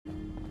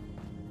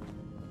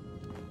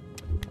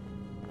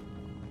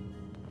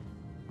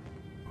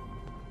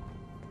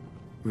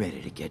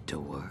Ready to get to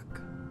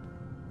work?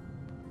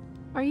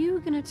 Are you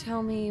gonna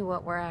tell me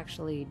what we're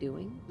actually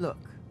doing? Look,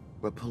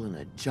 we're pulling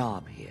a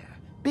job here.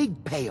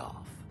 Big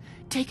payoff.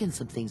 Taking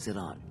some things that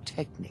aren't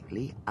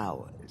technically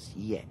ours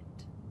yet.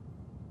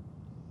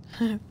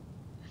 They're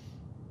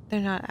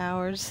not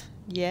ours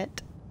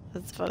yet.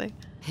 That's funny.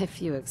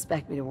 If you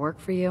expect me to work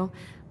for you,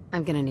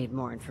 I'm gonna need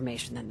more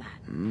information than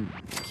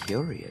that.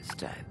 Curious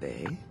type,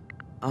 eh?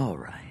 All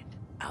right,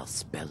 I'll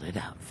spell it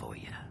out for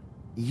you.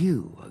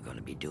 You are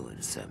gonna be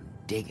doing some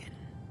digging.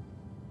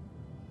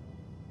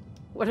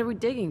 What are we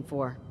digging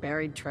for?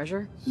 Buried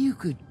treasure? You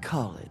could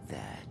call it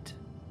that.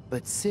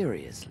 But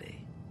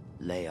seriously,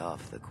 lay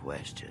off the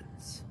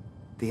questions.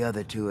 The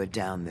other two are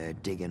down there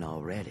digging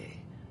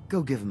already.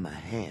 Go give them a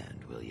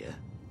hand, will you?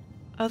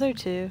 Other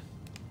two?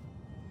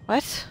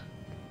 What?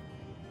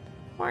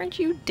 Why aren't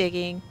you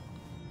digging?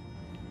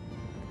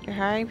 You're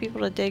hiring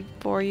people to dig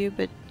for you,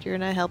 but you're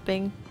not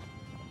helping?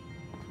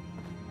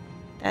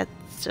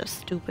 That's just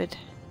stupid.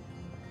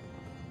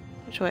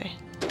 Which way?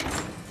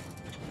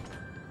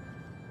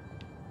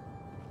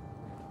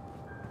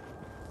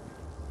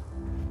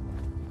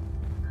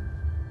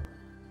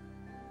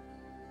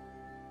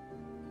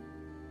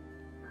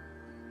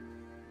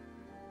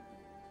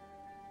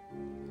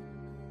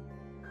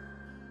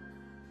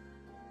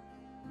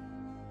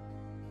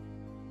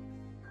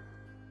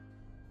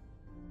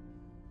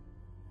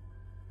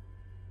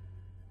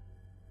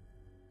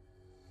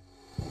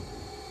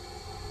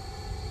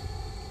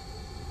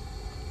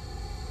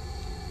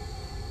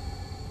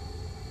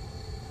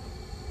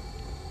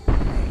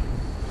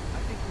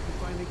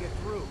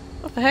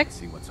 What the heck?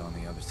 See what's on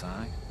the other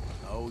side?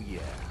 Oh yeah.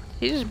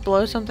 Did you just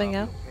blow something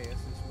up?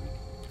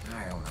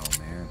 I don't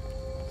know, man.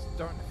 I'm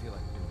starting to feel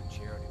like doing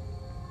charity.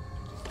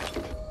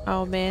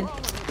 Oh man.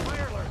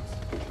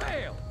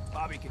 Fail.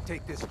 Bobby can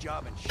take this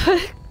job and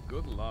shit.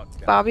 Good luck.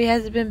 Bobby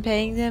hasn't been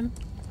paying them?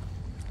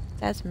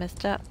 That's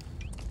messed up.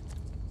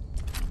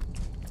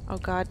 Oh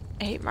god,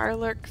 I hate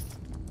Mirelurks.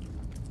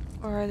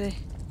 Or are they?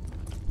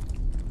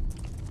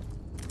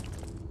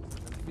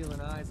 I'm feeling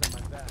eyes on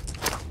my back.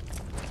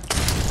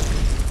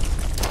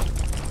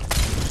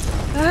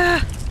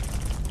 Ah!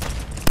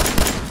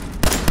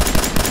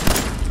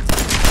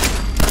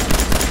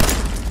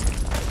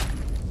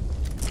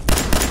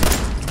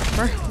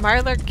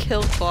 Mirelurk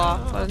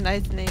Killclaw. What a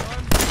nice name.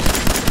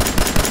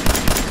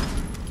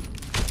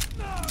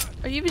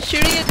 Are you even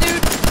shooting it,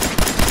 dude?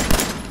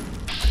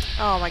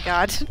 Oh my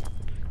god.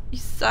 You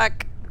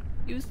suck.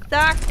 You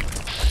suck.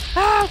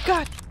 Oh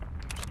god.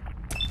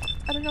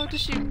 I don't know what to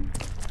shoot.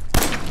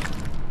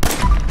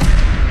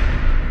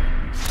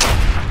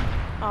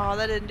 Oh,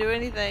 that didn't do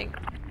anything.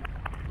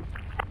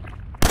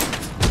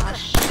 Oh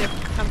shit,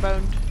 I'm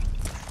boned.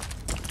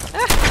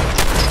 Ah.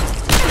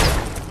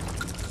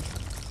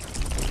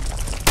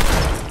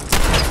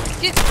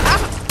 Get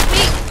off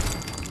me!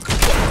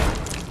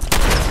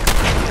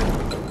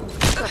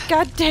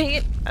 God dang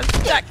it, I'm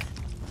stuck.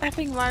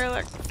 Effing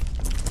Mirelurk.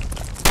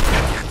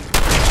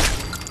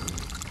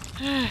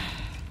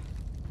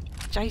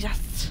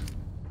 Jesus.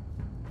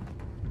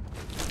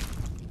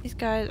 These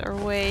guys are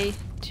way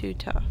too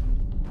tough.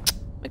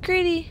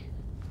 McCready!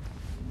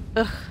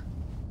 Ugh.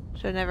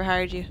 Should've never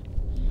hired you.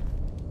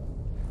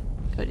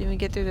 Couldn't even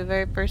get through the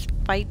very first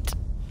fight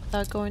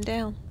without going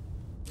down.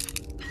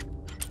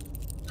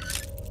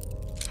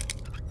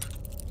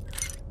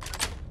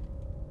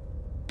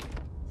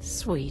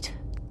 Sweet.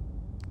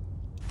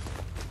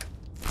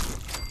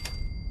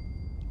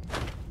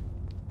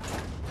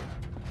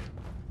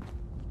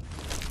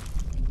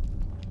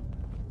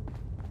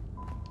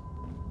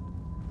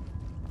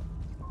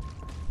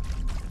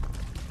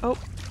 Oh.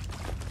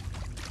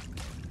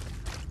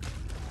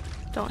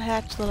 Don't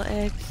hatch little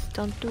eggs.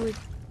 Don't do it.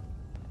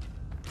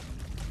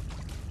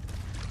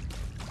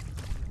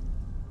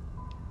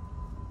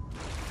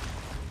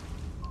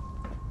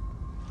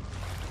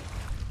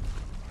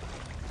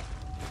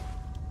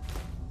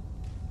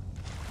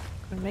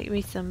 Gonna make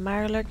me some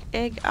Mirelurk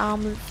egg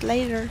omelets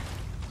later.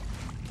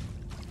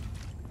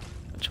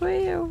 Which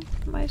way am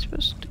I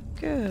supposed to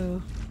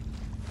go?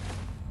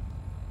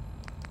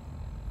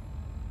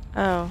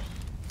 Oh.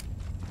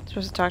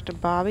 Supposed to talk to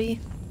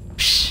Bobby?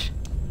 Psh.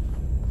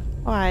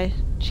 Why?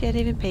 She hadn't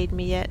even paid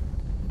me yet.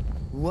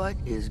 What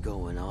is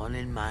going on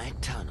in my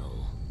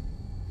tunnel?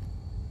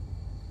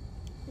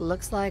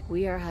 Looks like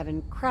we are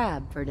having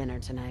crab for dinner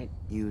tonight.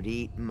 You'd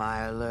eat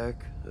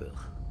Mirelurk? Ugh,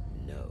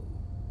 no.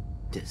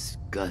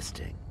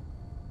 Disgusting.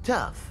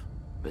 Tough,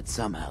 but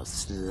somehow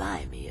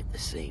slimy at the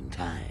same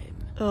time.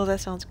 Oh,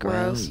 that sounds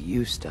gross. Well,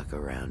 you stuck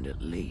around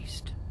at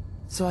least.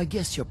 So I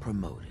guess you're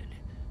promoted.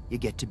 You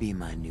get to be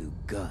my new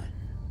gun.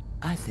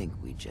 I think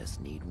we just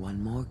need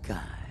one more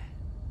guy.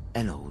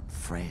 An old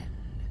friend.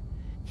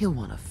 He'll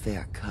want a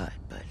fair cut,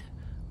 but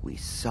we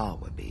saw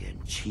what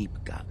being cheap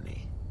got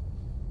me.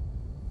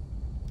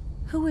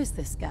 Who is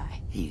this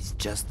guy? He's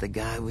just the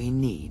guy we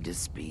need to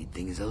speed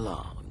things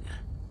along.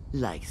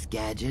 Likes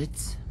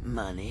gadgets,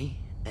 money,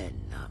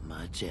 and not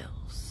much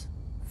else.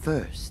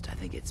 First, I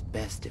think it's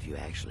best if you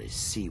actually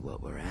see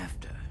what we're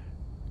after.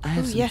 I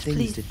have some yes, things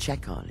please. to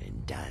check on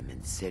in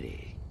Diamond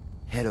City.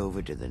 Head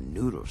over to the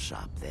noodle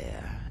shop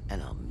there,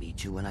 and I'll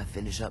meet you when I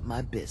finish up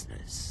my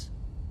business.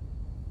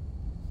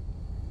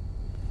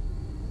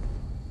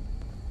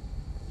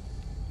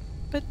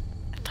 But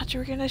I thought you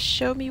were gonna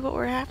show me what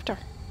we're after.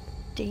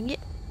 Dang it.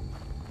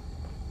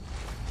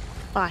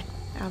 Fine.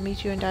 I'll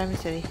meet you in Diamond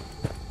City.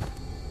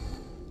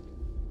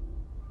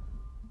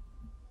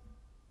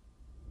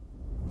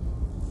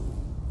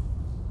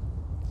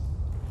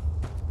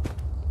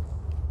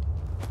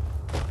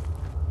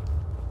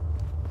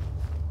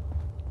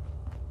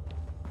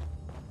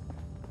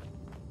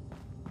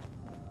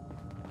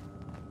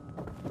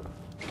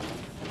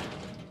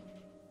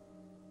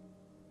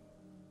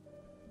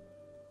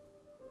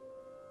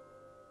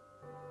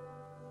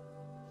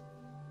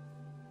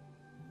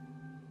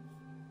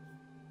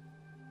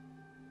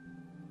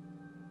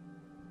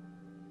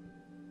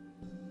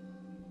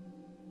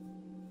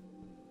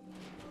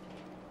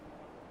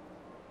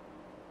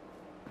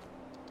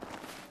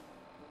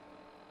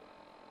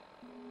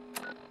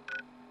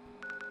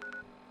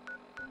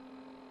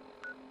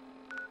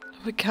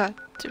 Oh my god,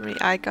 too many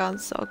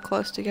icons so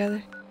close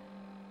together.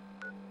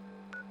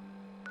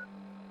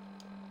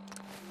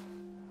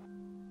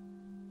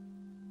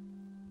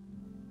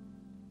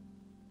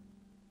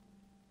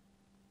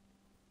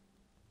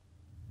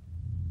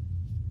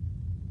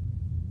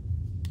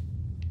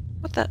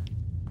 What the?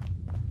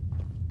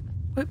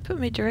 Wait, put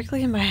me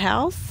directly in my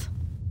house?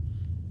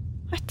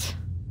 What?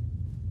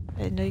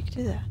 I didn't know you could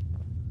do that.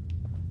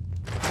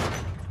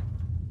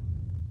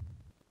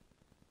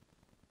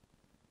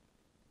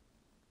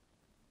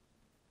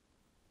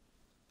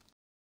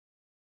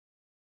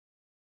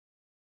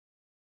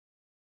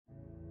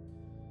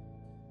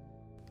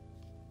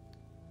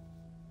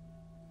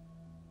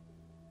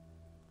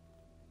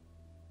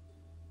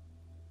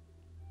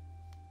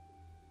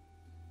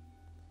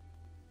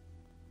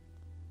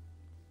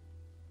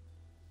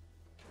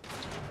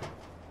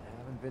 I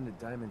haven't been to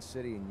Diamond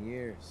City in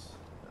years.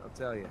 I'll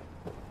tell you.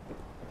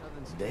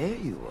 There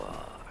you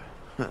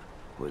are.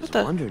 Was What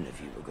the- wondering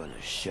if you were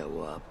gonna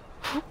show up.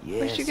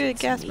 Where'd Yes, you get a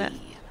it's gas me. mask?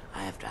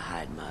 I have to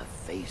hide my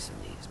face in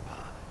these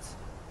parts.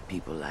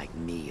 People like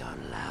me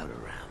aren't allowed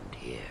around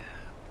here.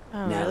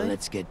 Oh, Now really?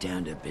 let's get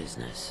down to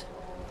business.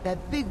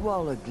 That big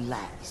wall of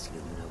glass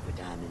looming over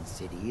Diamond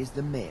City is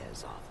the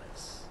mayor's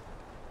office.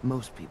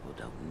 Most people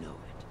don't know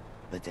it,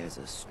 but there's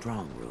a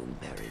strong room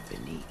buried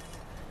beneath.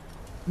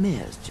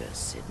 Mayor's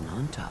just sitting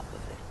on top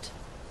of it.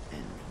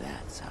 And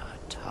that's our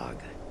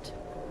target.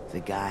 The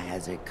guy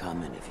has it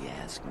coming if you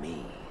ask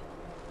me.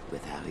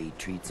 With how he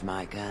treats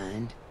my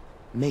kind,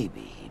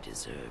 maybe he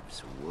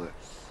deserves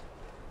worse.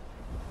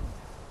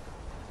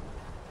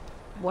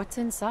 What's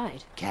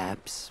inside?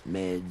 Caps,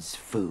 meds,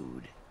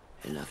 food.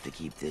 Enough to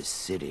keep this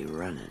city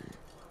running.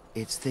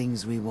 It's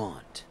things we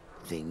want.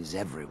 Things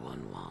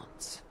everyone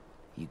wants.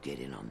 You get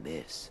in on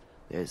this,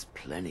 there's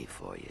plenty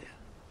for you.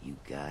 You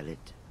got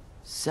it?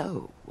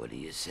 So, what do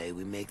you say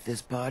we make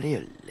this party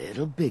a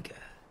little bigger?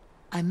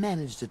 I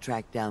managed to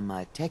track down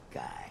my tech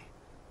guy.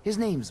 His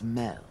name's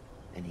Mel,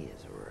 and he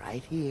is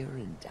right here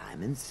in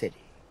Diamond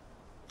City.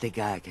 The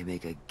guy can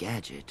make a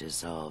gadget to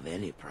solve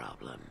any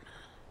problem.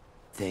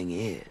 Thing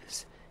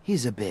is,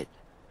 he's a bit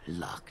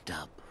locked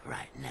up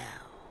right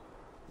now.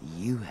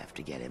 You have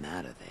to get him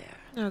out of there.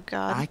 Oh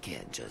god. I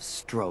can't just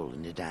stroll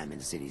into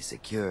Diamond City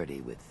security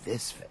with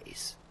this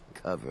face,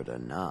 covered or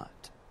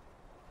not.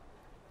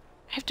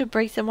 I have to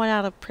break someone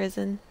out of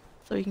prison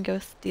so we can go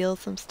steal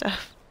some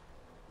stuff.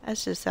 That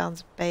just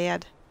sounds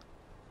bad.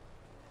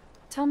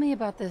 Tell me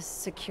about this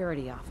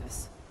security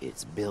office.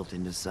 It's built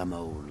into some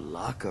old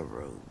locker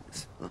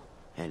rooms,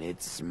 and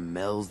it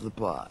smells the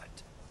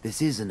part.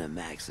 This isn't a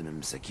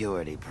maximum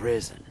security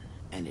prison,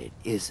 and it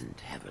isn't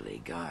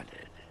heavily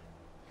guarded.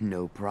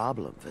 No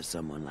problem for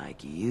someone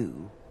like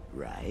you,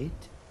 right?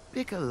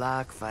 Pick a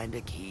lock, find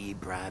a key,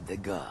 bribe the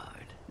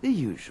guard. The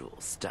usual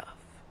stuff.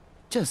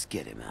 Just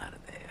get him out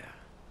of there.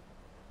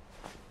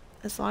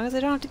 As long as I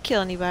don't have to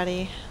kill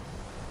anybody,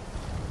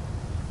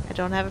 I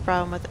don't have a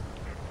problem with it.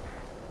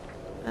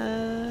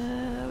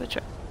 Which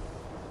way?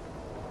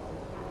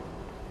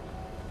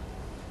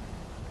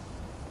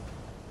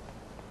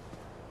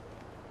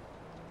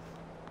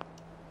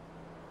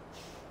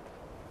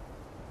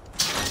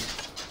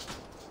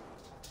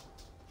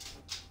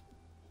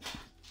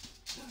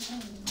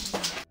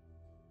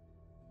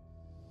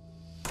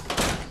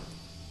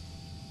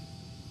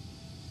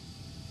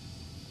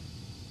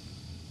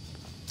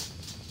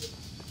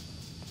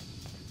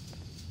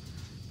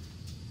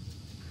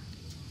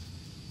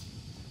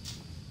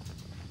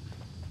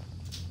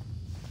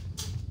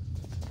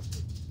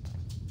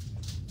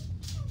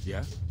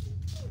 Yeah?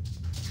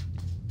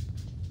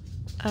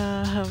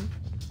 How do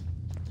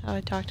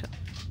I talk to him?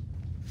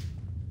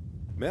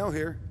 Mel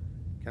here.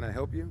 Can I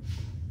help you?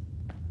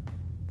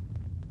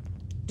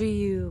 Do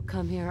you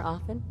come here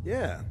often?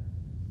 Yeah.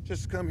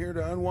 Just come here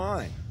to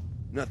unwind.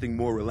 Nothing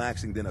more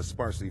relaxing than a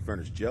sparsely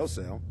furnished jail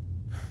cell.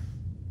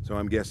 So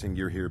I'm guessing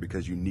you're here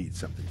because you need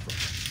something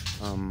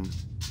from me.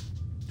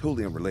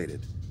 Totally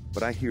unrelated.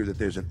 but I hear that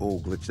there's an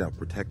old glitched out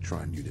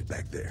Protectron unit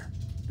back there.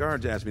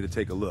 Guards asked me to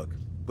take a look,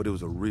 but it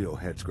was a real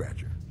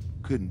head-scratcher.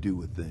 Couldn't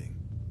do a thing.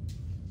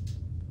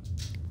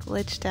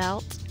 Glitched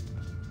out.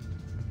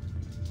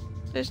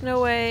 There's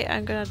no way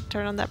I'm gonna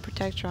turn on that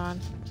Protectron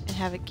and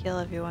have it kill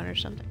everyone or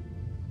something.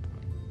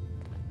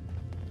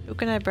 Who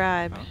can I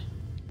bribe? Huh?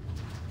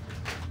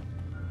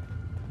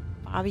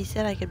 Bobby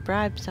said I could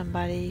bribe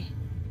somebody.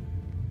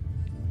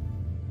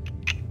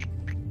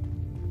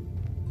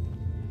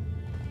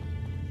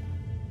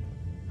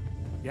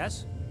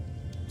 Yes?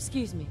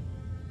 Excuse me.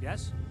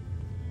 Yes?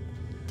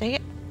 Dang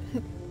it.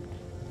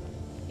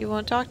 You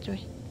won't talk to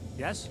me.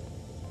 Yes?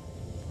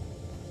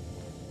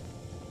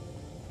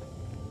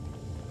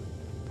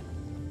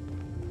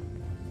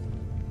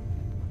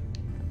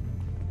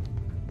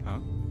 Huh?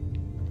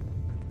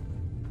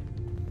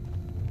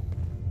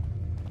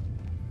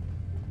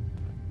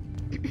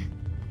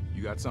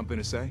 You got something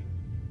to say?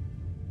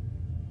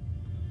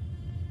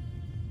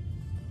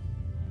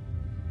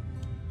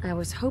 I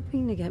was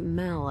hoping to get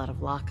Mel out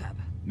of lockup.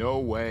 No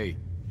way.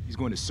 He's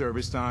going to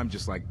service time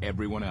just like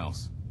everyone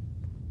else.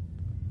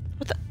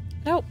 What the?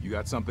 No. You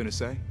got something to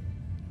say?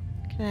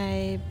 Can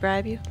I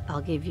bribe you?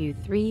 I'll give you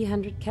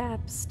 300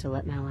 caps to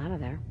let Mel out of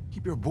there.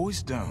 Keep your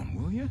voice down,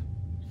 will you?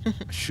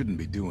 I shouldn't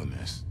be doing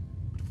this.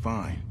 But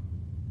fine.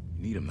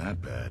 You need him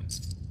that bad.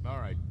 All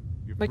right.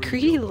 You're free to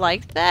McCready go.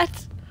 liked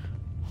that?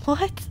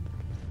 What?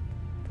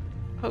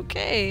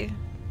 Okay.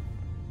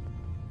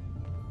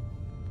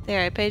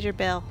 There, I paid your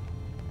bill.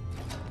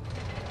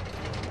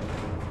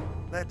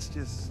 Let's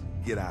just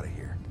get out of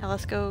here. Now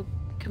let's go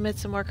commit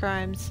some more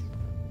crimes.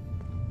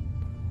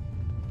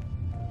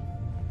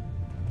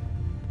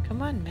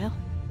 Come on, Mel.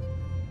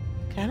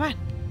 Come on.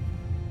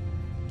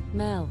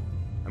 Mel,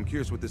 I'm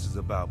curious what this is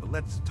about, but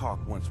let's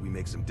talk once we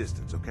make some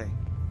distance, okay?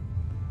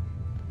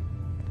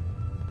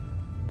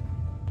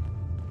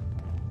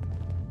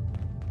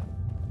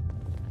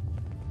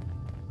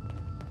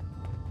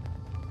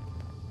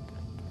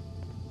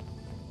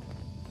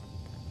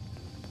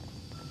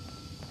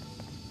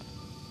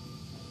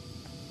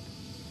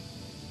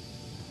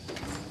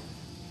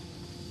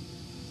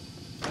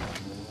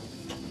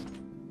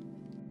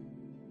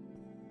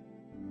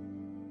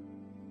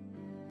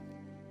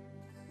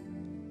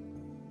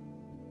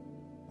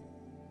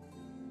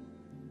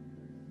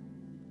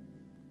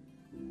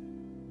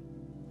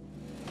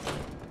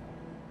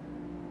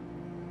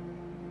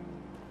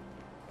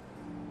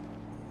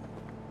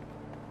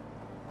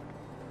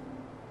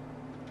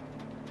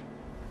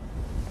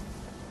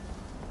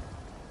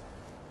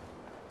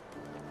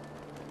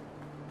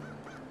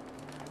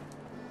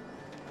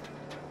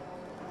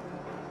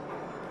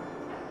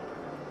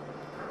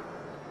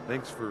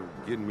 Thanks for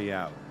getting me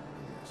out.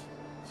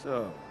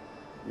 So,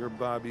 you're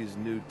Bobby's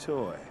new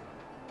toy.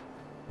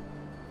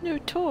 New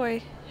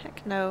toy?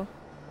 Heck no.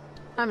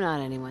 I'm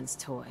not anyone's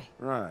toy.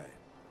 Right.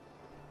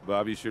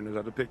 Bobby sure knows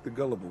how to pick the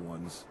gullible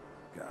ones.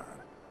 God,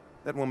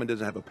 that woman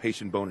doesn't have a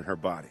patient bone in her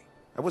body.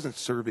 I wasn't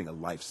serving a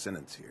life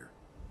sentence here.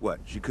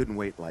 What, she couldn't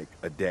wait like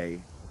a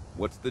day?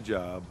 What's the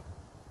job?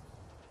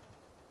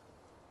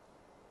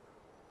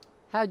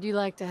 How'd you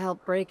like to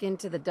help break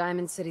into the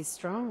Diamond City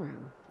strong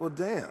room? Well,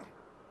 damn.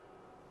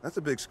 That's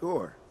a big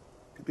score.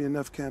 Could be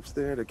enough caps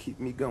there to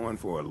keep me going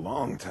for a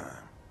long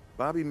time.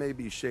 Bobby may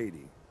be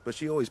shady, but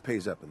she always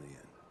pays up in the end.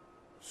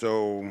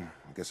 So,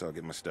 I guess I'll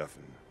get my stuff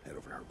and head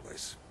over to her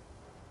place.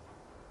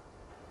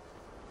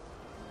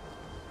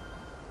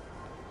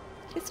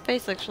 His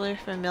face looks really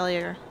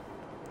familiar.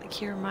 Like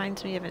he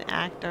reminds me of an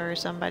actor or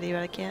somebody,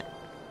 but I can't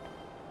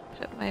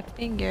put my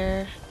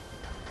finger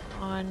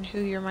on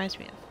who he reminds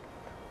me of.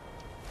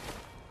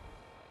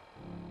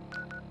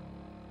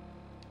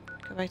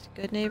 Go back to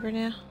Good Neighbor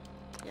now?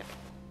 Yep.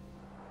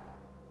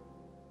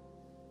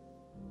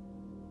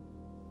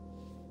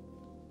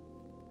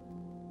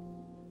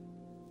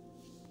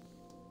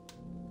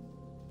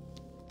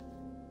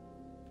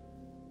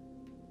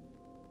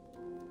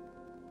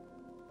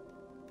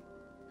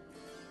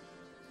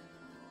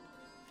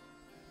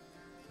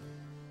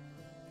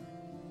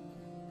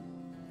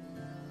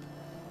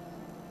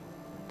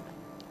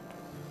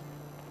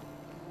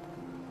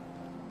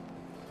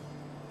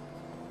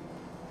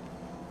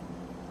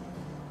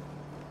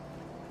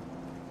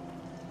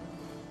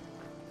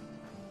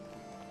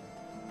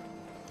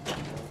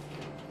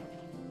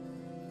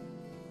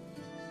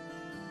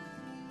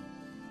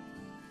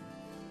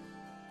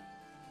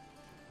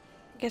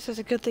 Guess it's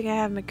a good thing I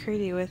have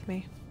McCready with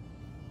me.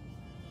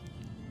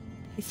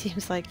 He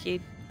seems like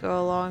he'd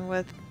go along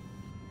with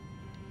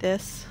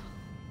this.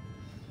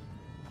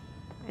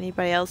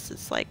 Anybody else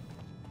is like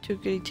too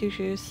goody two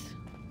shoes.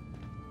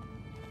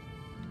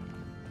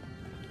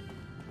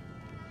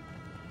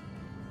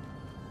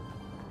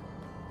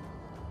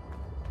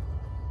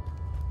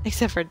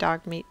 Except for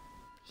dog meat.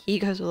 He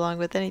goes along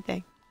with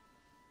anything.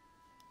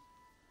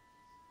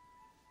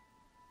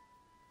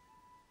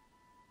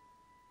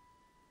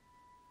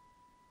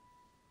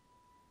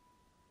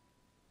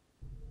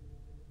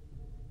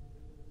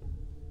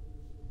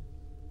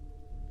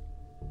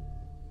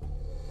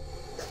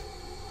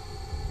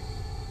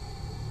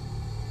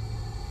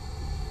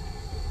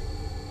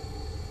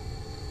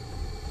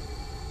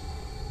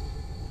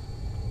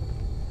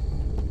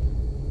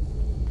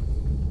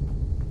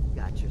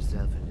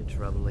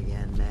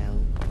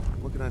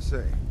 can I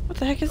say? What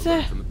the heck is I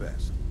learned that? from the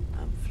best.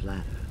 I'm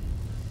flattered.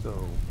 So,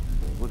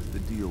 what's the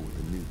deal with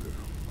the new girl?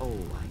 Oh,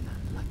 I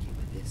got lucky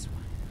with this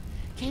one.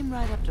 Came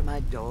right up to my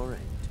door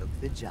and took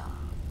the job.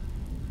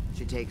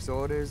 She takes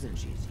orders and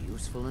she's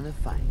useful in a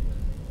fight.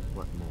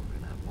 What more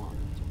can I want?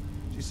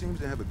 She seems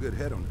to have a good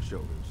head on her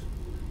shoulders.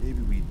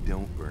 Maybe we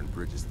don't burn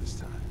bridges this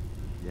time.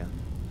 Yeah?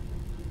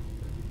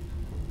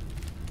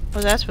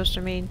 What's that supposed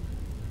to mean?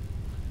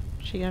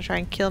 She gonna try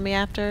and kill me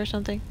after or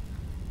something?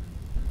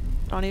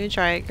 Don't even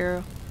try it,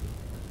 girl.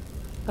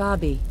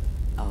 Bobby.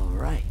 All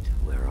right,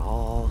 we're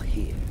all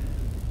here.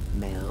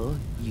 Mel,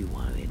 you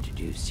want to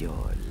introduce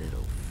your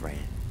little friend?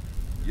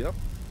 Yep.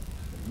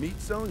 Meet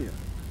Sonya.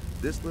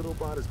 This little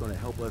bot is going to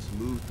help us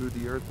move through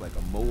the earth like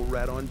a mole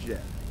rat on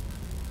jet.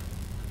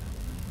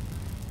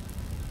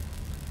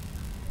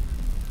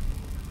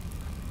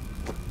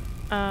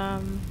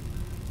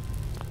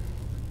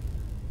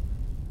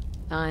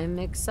 I'm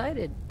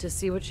excited to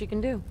see what she can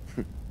do.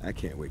 I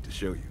can't wait to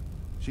show you.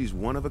 She's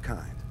one of a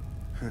kind.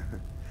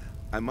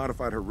 I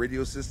modified her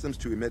radio systems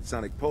to emit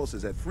sonic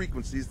pulses at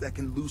frequencies that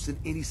can loosen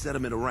any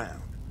sediment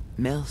around.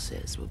 Mel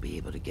says we'll be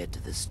able to get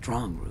to the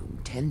strong room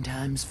 10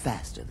 times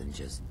faster than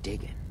just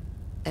digging.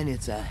 And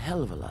it's a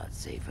hell of a lot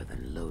safer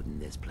than loading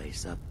this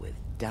place up with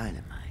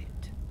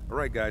dynamite. All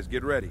right, guys,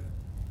 get ready.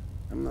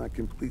 I'm not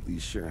completely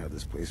sure how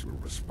this place will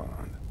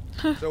respond.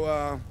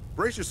 So,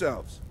 brace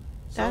yourselves.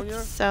 That Sonya,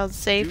 sounds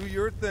safe. do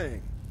your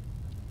thing.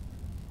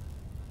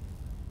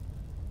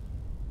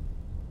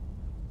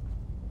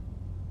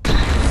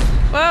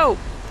 Whoa!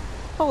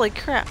 Holy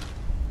crap.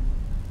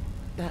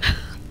 That was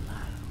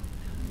loud.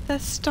 That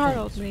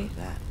startled Thanks me.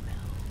 for that,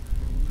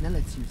 Mel. Now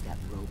let's use that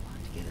robot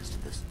to get us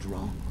to the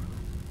strong room.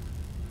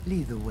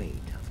 Lead the way,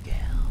 tough gal.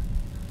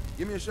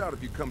 Give me a shot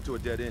if you come to a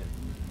dead end.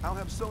 I'll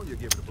have Sonya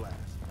give it a blast.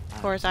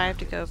 Of course, I have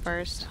to go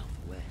first.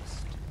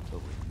 Southwest, but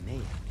we may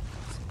have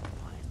to some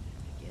winding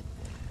to get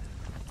there.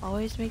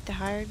 Always make the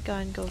hired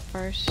gun go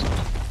first.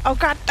 Oh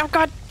god! Oh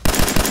god!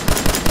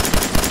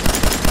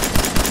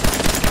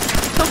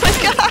 Oh my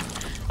god!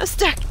 I'm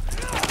stuck!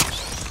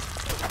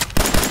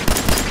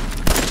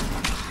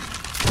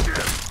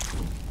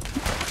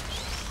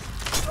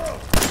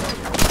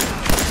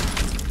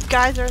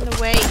 Guys are in the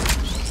way.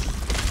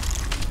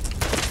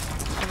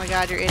 Oh my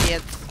god, you're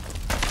idiots.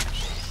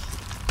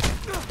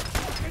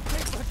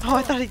 Oh,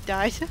 I thought he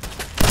died.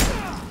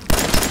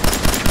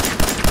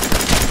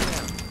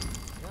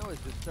 Now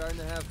it's just starting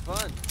to have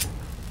fun.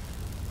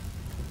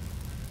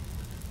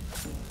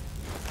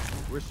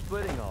 We're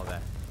splitting all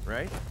that,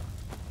 right?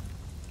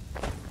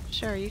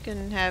 Sure, you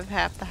can have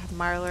half the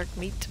Mirelurk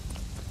meat.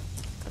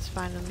 That's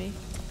fine with me.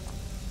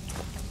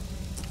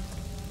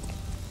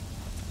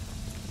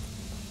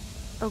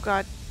 Oh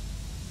god.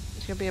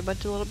 There's gonna be a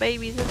bunch of little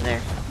babies in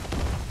there.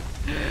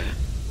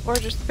 Or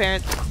just the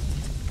parents.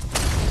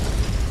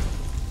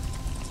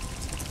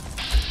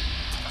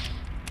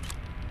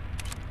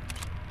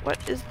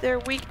 What is their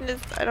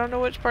weakness? I don't know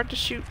which part to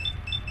shoot.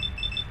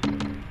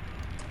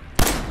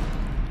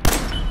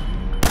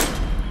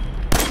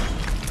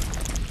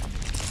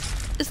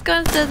 This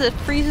gun says it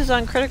freezes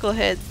on critical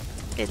hits.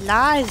 It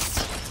lies.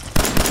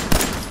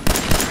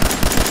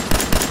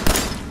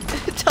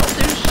 It tells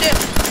you shit.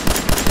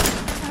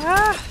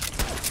 Ah.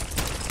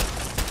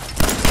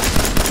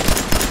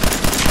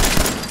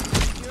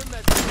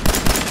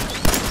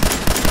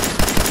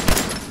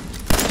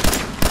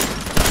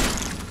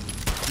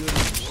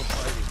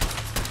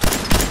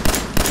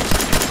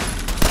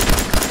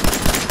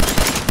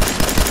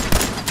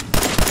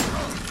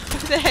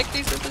 What the heck are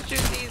you supposed to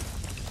shoot these?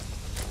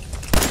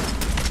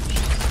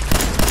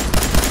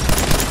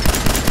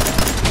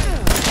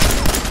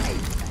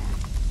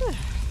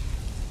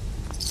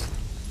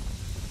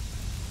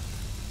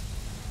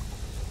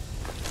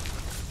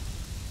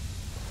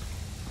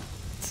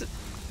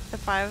 The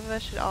five of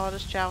us should all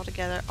just travel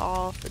together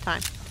all the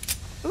time.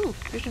 Ooh,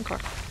 fusion core.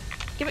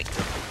 Give it.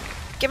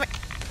 Give it.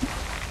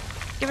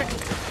 Give it.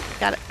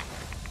 Got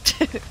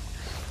it.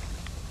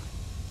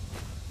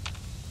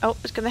 Oh,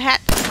 it's gonna hat.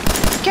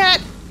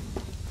 Cat!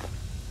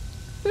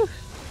 Whew.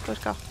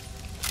 Let's go.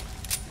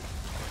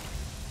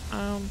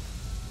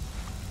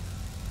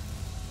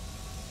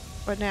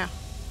 What now?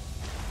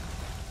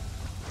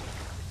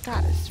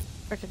 God, it's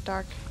freaking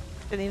dark.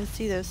 Didn't even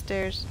see those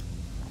stairs.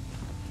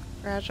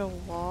 Fragile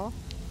wall.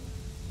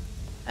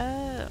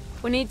 Oh.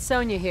 We need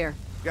Sonya here.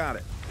 Got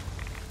it.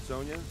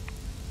 Sonya,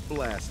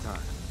 blast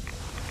time.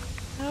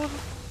 Oh.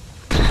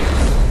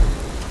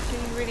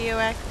 Getting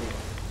radioactive.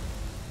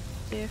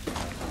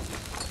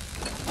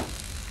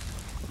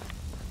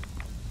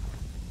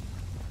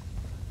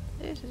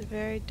 This is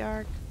very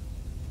dark.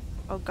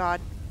 Oh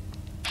god.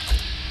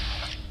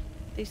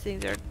 These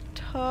things are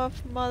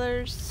tough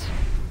mothers.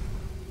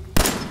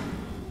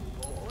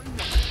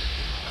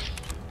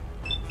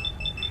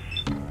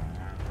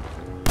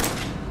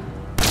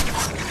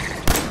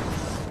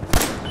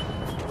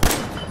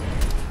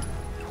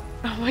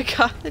 Oh my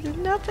god, they did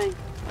nothing.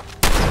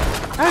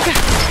 Okay.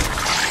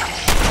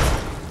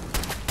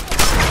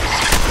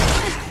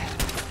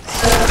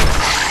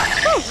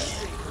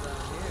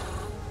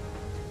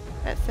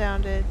 That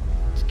sounded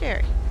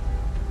scary.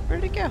 Where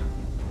did it go?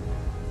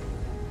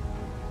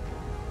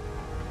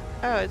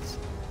 Oh, it's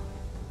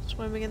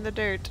swimming in the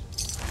dirt.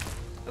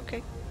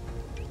 Okay.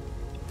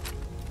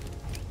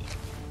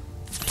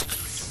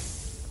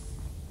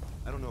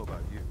 I don't know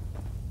about you,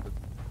 but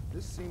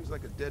this seems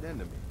like a dead end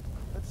to me.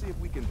 Let's see if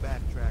we can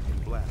backtrack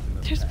and blast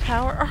another There's path.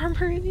 power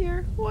armor in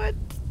here? What?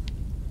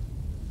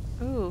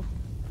 Ooh.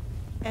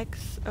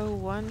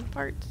 X01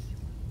 parts?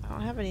 I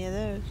don't have any of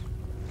those.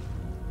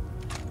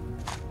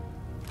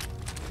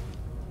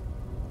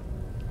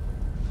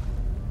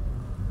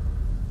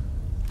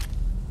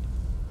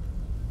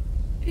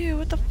 Ew,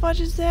 what the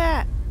fudge is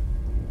that?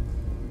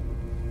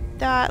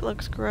 That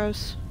looks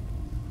gross.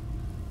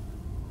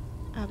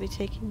 I'll be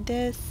taking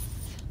this.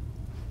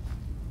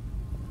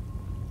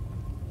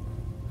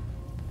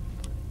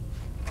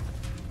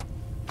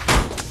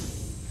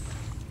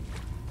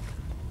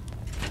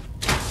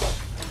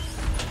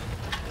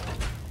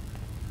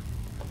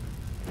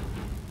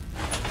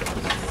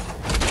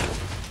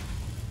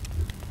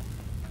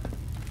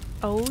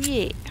 Oh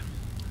yeah.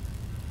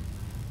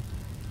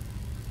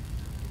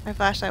 My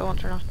flashlight won't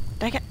turn on.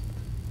 Dang it.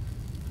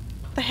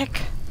 What the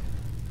heck?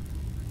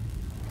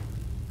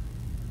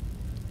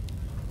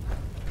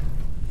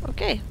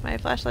 Okay, my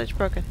flashlight's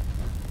broken.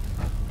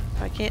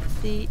 I can't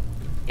see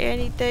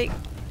anything.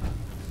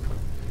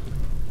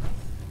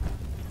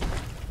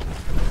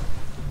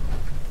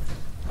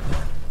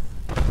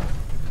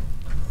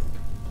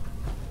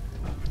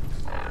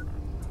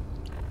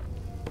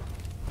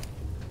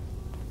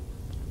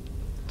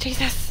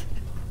 Jesus.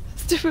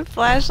 Stupid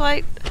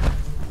flashlight.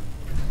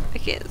 I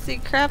can't see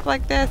crap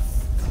like this.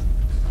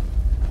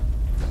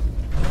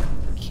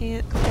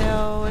 Can't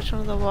tell which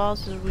one of the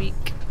walls is weak.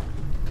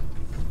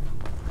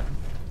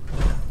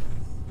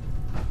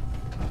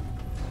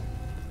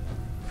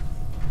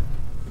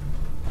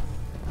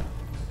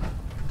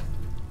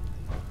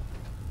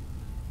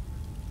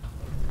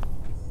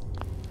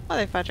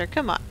 Motherfudger,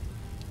 come on.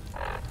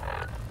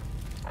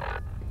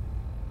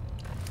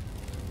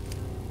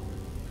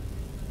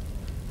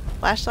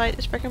 Flashlight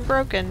is freaking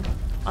broken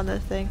on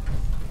this thing.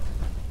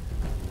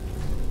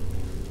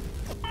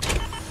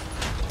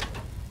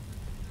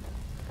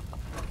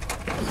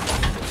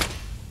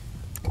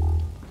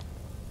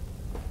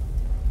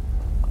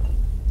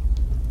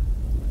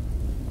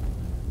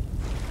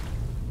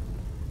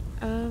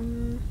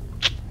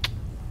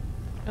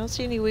 I don't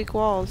see any weak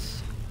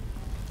walls.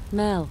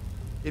 Mel.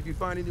 If you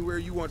find anywhere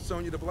you want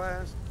Sonya to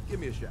blast, give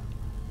me a shout.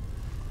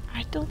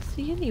 I don't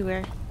see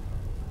anywhere.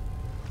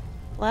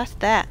 Blast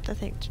that. That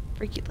thing's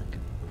freaky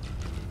looking.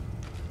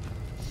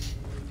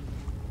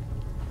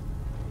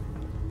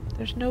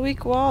 There's no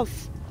weak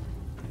walls.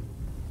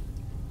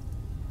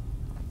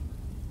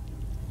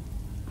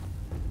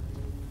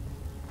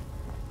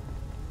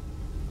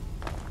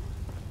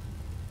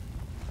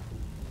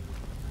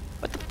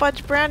 What the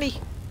fudge, brownie?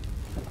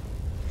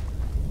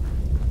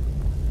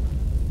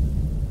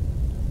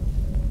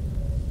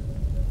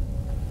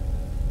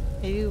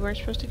 Maybe we weren't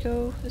supposed to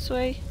go this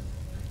way?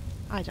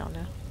 I don't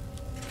know.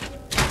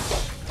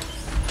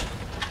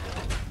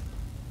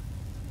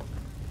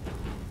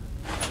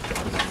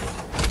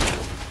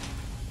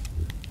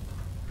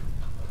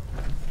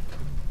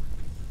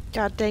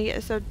 God dang it,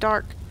 it's so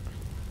dark.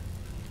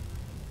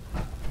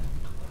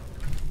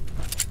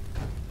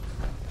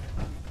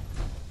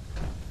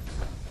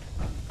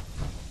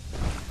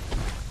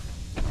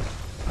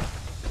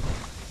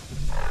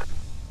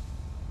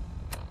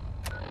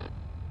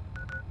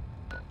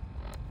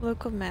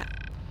 Local map.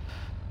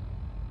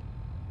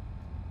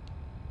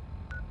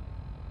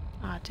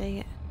 Ah, dang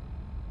it.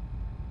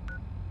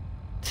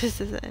 This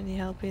isn't any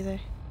help either.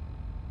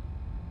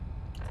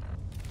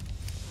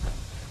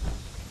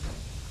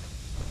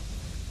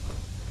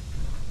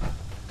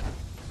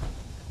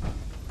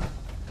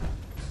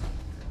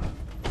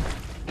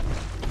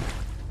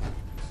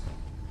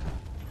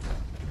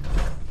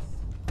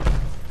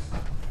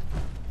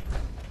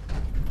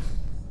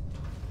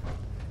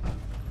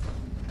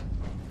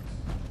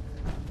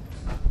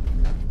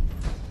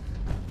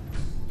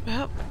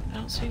 Well, I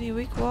don't see any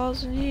weak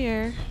walls in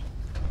here.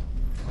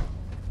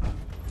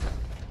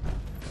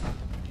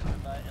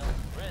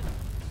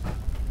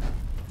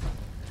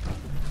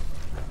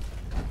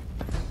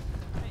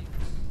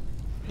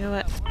 You know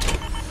what?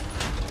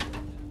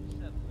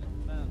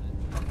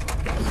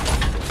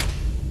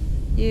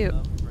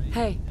 You.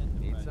 Hey.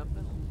 Need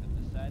something?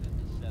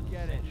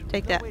 Get it.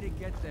 Take No that. way to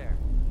get there.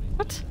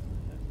 What?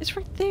 It's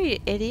right there, you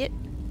idiot.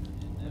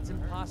 It's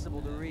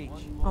impossible to reach.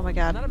 Oh my I'm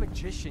god. not a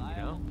magician, you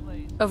know?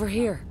 Over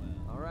here.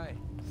 All right.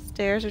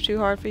 Stairs are too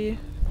hard for you.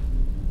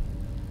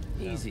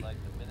 Easy. Like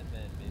the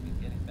Minutemen maybe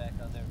getting back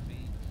on their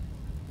feet,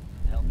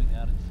 helping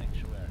out in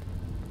Sanctuary.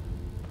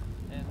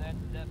 And that's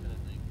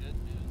definitely good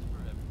news for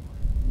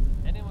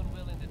everyone. Anyone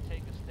willing to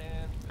take a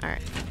stand?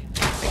 Alright.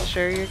 Make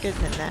sure you're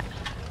getting in that.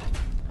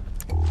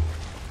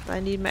 I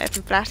need my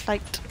effing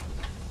flashlight.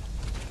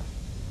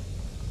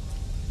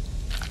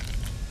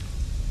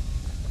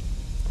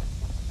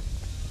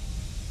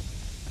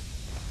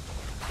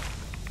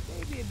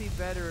 Maybe it'd be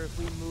better if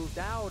we moved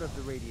out of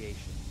the radiation.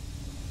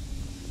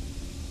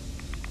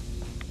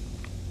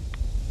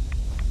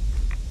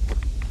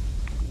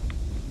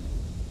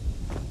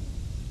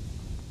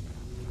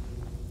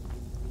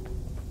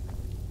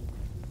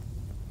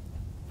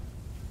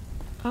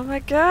 Oh my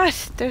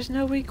gosh, there's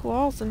no weak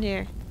walls in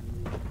here.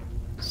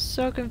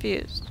 So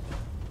confused.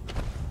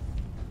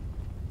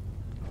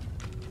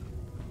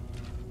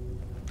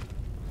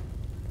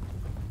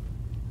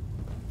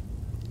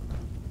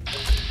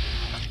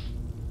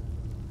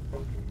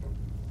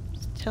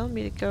 It's telling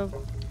me to go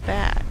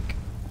back.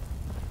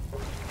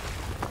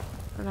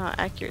 I don't know how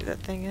accurate that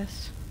thing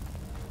is.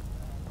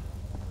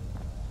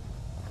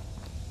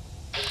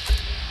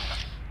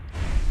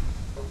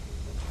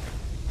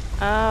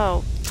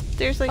 Oh,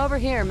 seriously? Over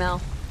here,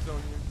 Mel.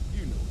 Sonya,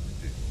 you know what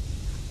to do.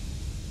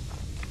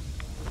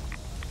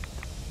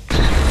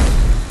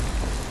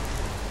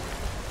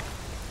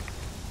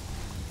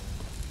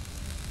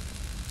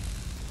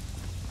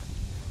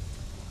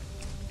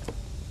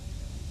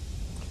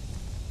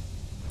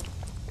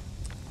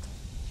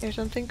 Here's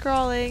something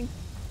crawling.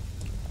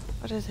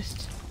 What is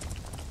this?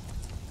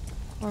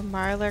 More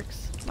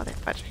Mirelurks?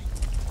 Motherfucker.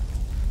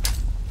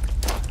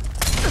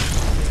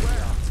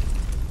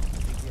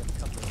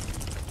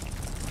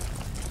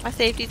 My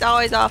safety's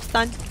always off,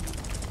 son.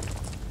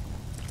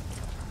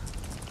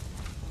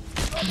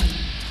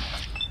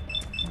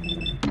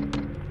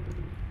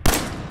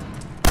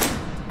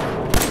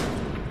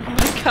 Oh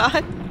my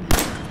god.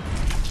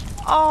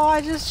 Oh,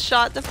 I just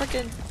shot the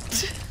frickin'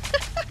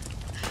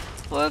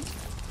 whoops.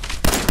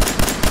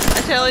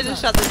 I totally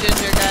just shot the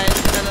ginger guy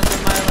instead of the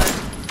Mirelurk.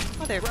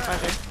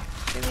 Motherfucker.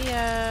 Give me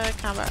a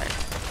combo art.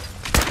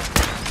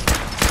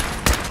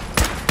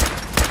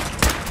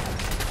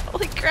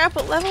 Holy crap,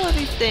 what level are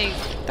these things?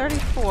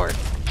 34.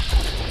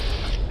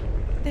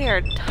 They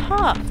are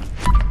tough.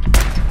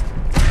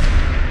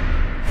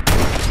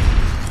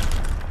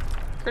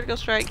 Critical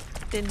strike.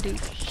 Didn't do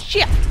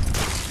shit.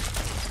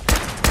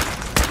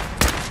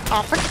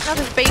 Oh, frick, not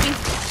this baby.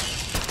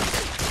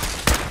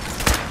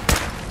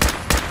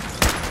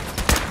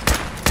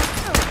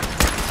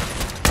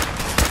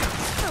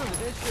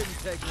 This shouldn't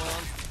take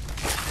long.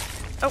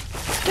 Oh,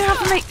 get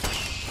off of me.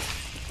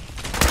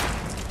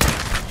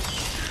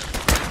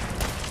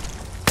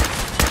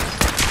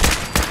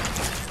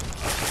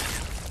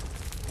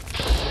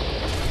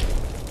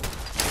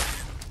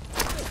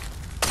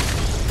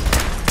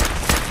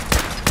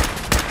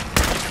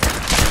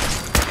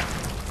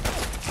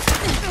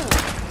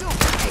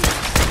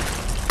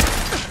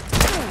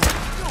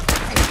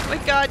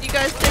 God, you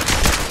guys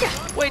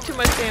take way too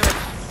much damage.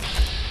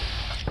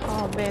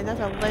 Oh man, that's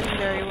a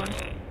legendary one.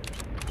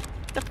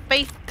 The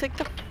face, click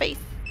the face.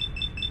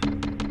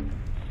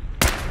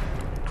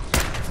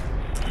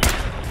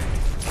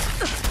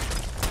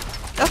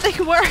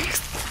 Nothing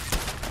works.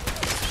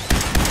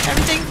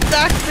 Everything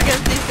sucks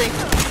against these things.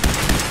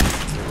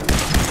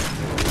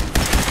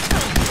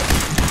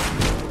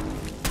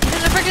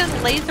 And the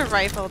freaking laser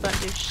rifle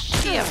doesn't do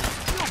shit.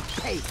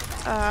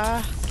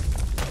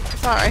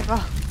 Assault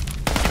rifle.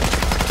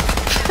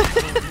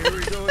 Here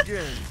we go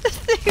again. This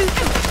thing is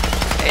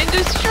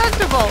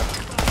indestructible.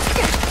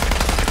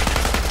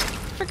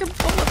 Freaking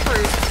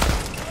bulletproof.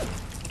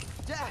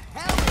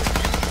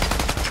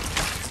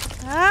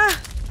 Ah!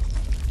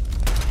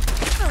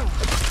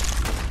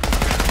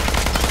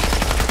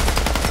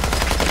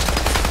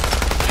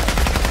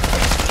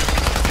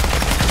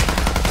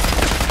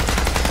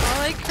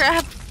 Holy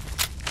crap!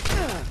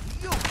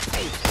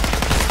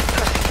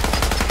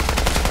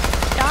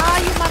 Ah,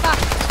 you mother!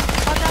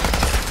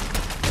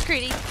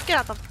 McCready, get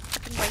out the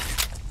freaking way.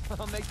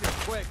 I'll make this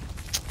quick.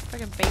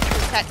 Freaking bait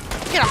this heck.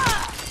 Get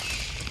off!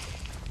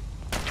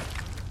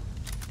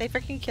 They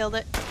freaking killed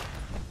it.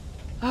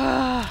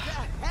 Ah.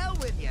 Hell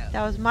with you.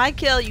 That was my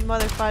kill, you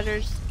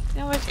motherfuckers. You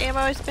know how much ammo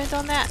I spent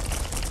on that?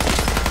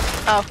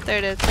 Oh, there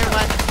it is. Never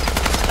mind. I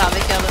thought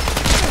they killed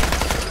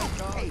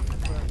it.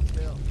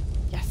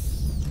 Yes.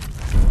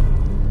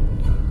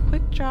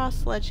 Quick draw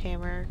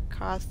sledgehammer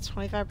costs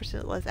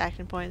 25% less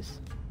action points.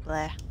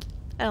 Blah.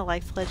 I don't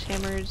like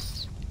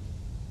sledgehammers.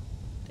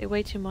 They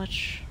weigh too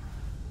much.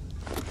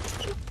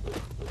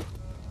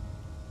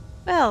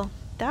 Well,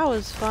 that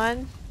was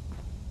fun.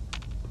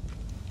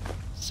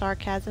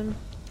 Sarcasm.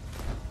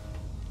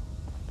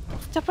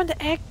 Step on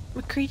the egg,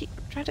 McCready.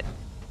 I'm trying to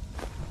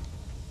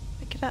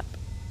pick it up.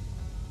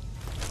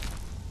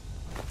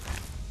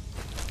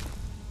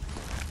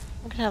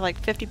 I'm gonna have like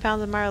 50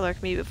 pounds of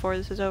Mirelurk meat before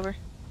this is over.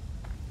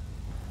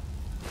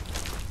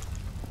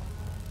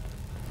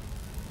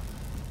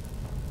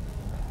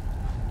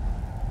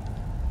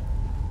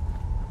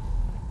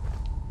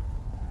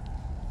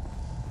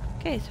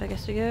 Okay, so I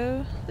guess we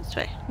go this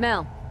way.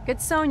 Mel,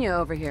 get Sonya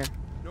over here.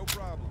 No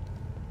problem.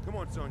 Come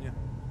on, Sonya.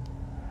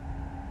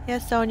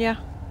 Yes, Sonya.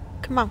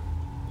 Come on.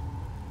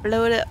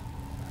 Blow it up.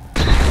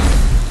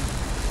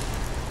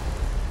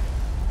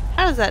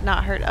 How does that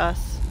not hurt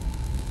us?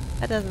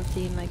 That doesn't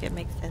seem like it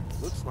makes sense.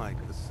 Looks like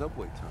a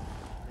subway tunnel.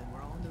 Then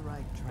we're on the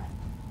right track.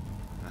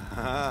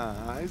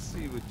 Ah, I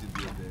see what you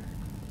did there.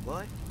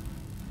 What?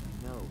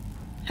 No.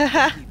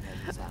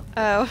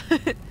 Oh. We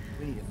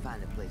need to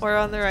find a place. We're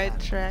to on the run right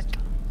this track.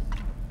 tunnel.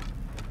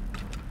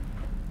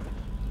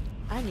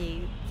 I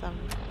need some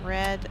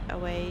red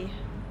away.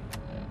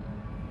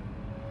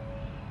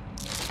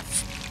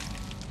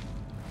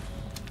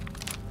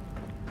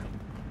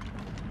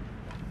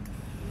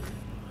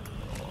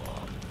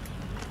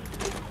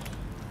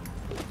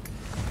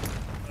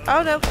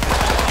 Oh no!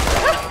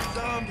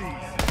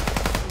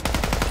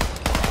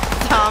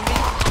 Zombies!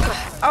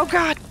 Oh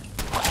god!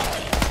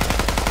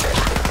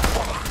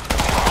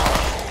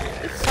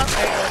 It's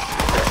something.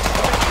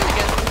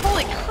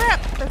 Holy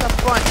crap! There's a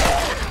bunch!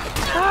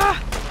 Ah!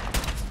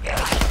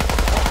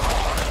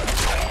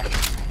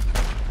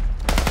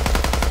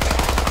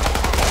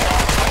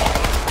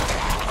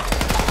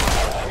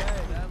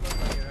 That looked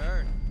like it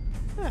hurt.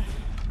 That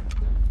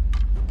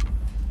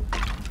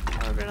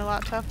would have been a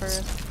lot tougher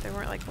if there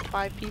weren't like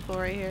 5 people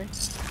right here.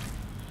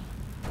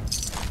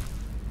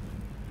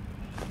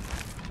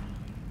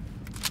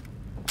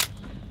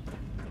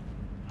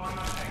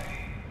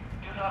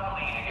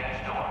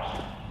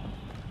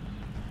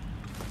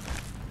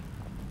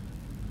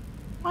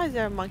 Why is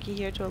there a monkey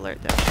here to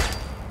alert them?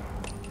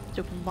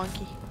 Stupid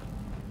monkey.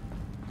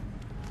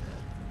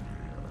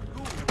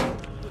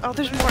 Oh,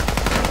 there's more.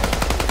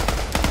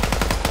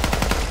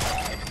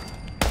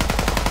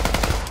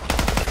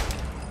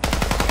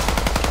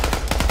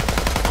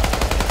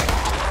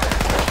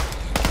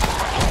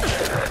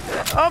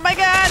 Oh my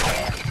god!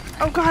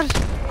 Oh god!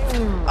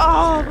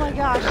 Oh my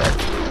gosh!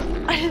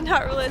 I did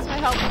not realize my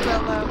health was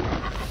that low.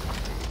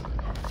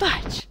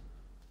 Fudge!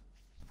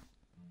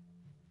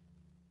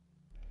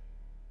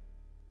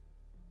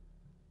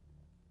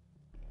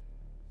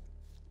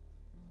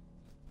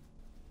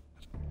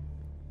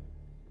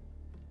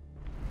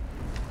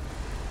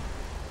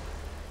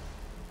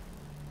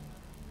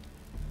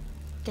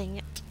 Dang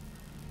it.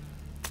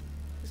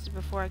 This is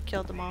before I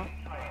killed them all.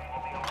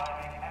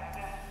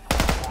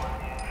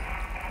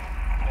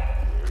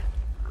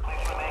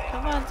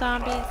 Come on,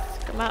 zombies.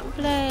 Come out and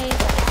play.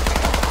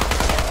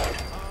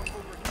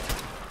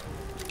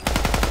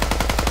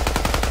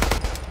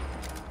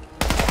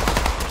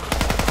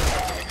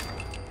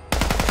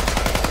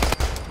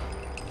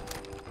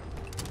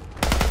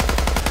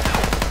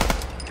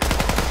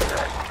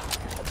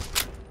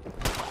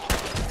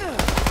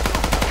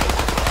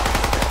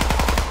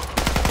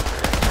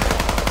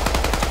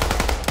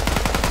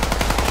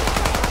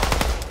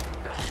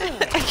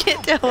 I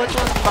can't tell which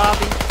one's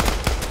Bobby.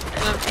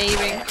 And I'm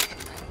aiming.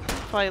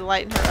 Probably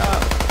lighting her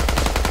up.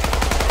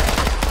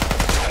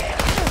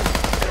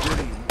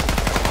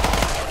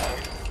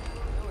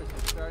 We're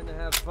starting to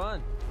have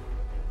fun.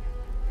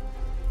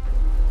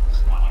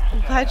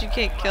 I'm glad you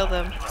can't kill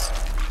them.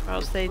 Or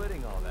else they'd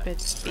Quitting all that.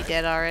 be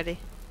dead already.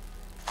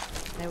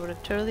 I would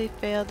have totally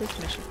failed this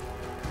mission.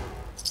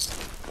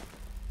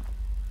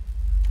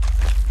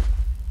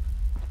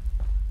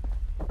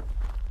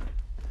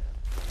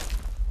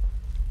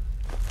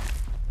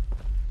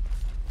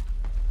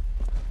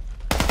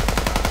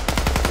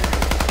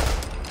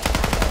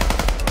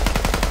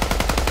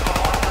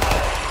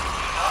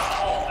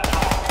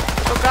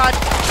 Oh god!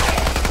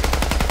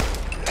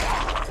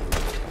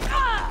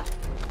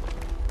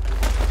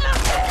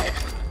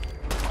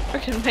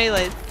 Freaking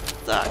melees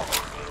suck.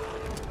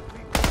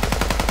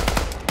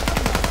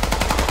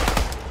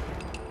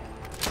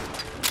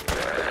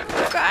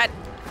 Oh god!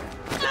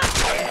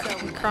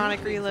 Chronic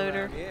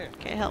reloader.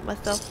 Can't help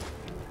myself.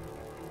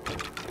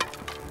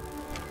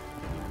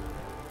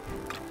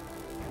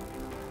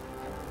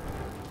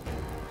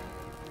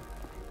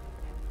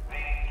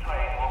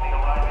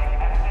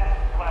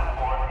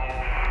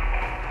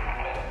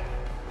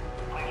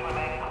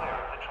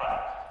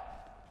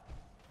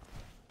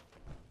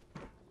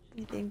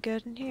 Anything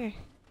good in here?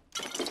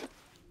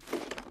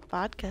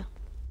 Vodka.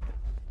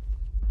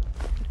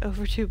 An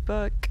overdue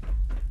book.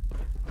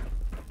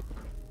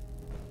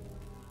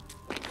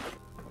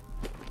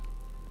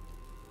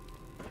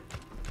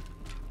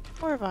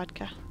 More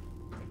vodka.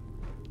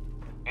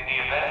 In the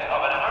event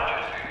of an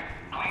emergency,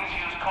 please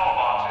use call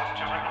boxes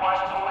to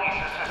request police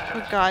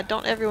assistance. Oh god,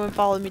 don't everyone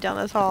follow me down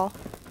this hall.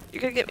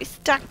 You're gonna get me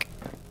stuck.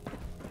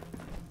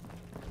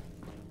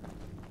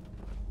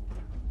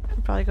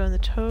 I'm probably going the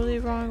totally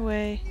wrong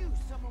way.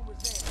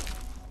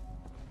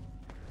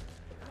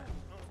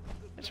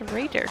 There's a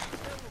raider.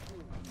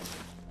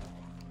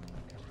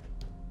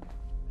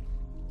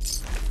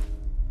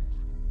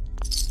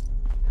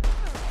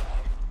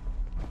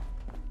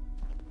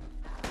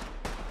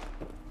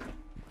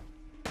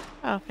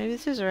 Oh, maybe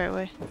this is the right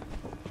way.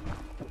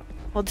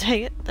 Well,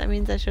 dang it. That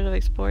means I should have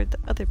explored the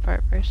other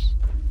part first.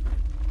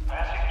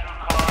 Passing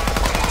through cars.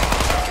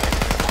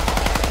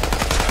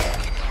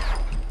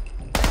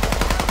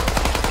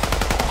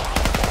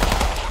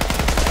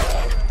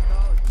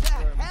 The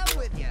hell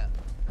with you!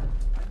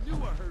 I knew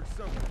I heard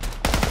something.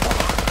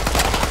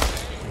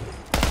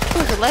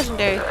 Ooh, it's a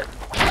legendary.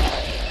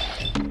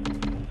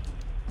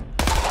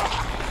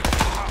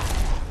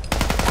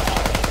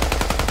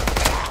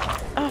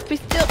 Oh, be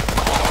still.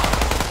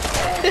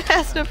 It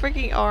has no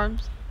freaking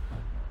arms.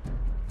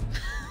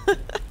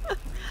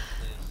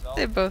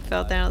 They both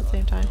fell down at the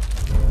same time.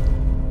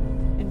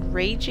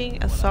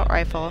 Enraging assault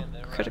rifle.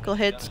 Critical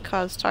hits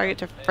cause target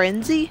to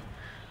frenzy?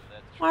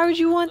 Why would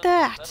you want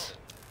that?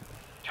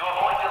 To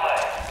avoid delay,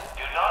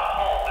 do not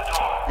hold the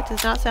door. That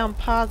does not sound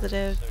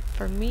positive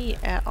for me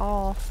at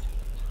all.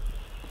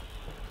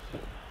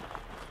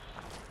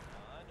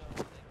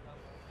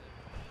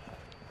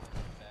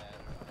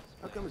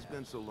 How come it's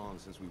been so long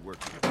since we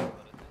worked together?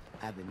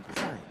 I've been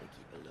trying to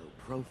keep a low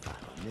profile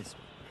on this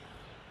one,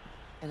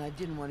 and I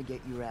didn't want to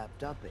get you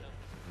wrapped up in it.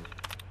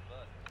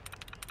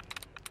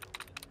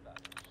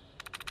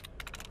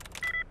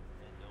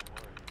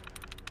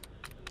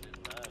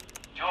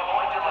 To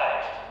avoid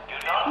delays, do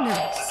not hold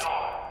Nice. the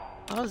door.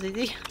 That was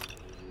easy.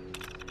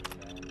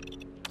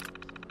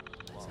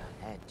 As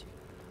I had to.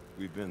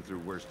 We've been through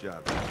worse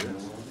jobs than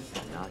this.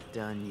 Not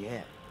done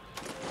yet.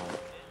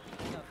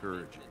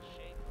 Encouraging.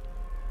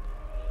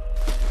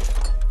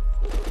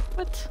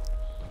 What?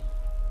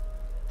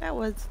 That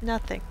was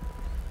nothing.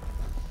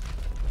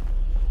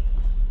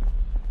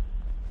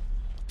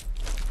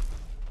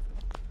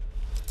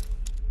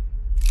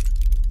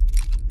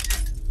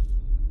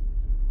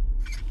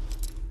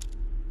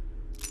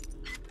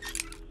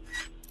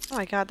 Oh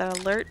my god, that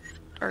alert,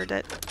 or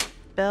that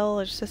bell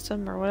or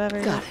system or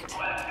whatever. Got it.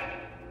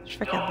 It's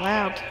freaking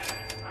loud.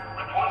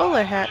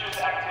 Bowler hats.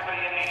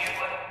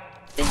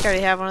 I think I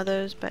already have one of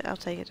those, but I'll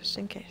take it just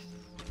in case.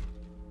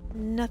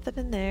 Nothing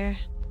in there.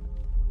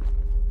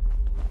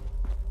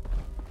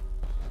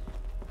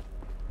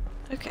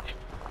 Okay.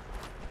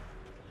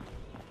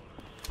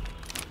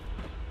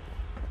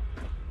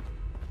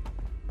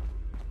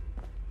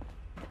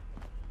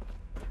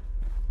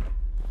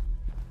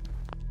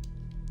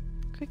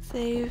 Quick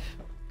save.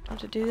 Don't have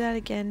to do that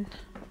again.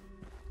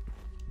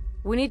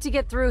 We need to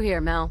get through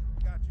here, Mel.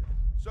 Gotcha.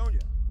 Sonia.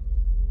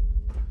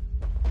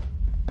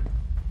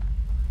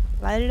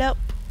 Light it up.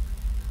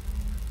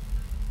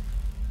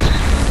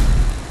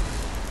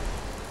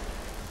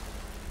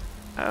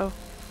 Uh-oh.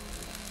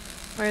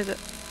 Where is it?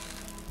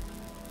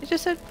 It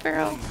just said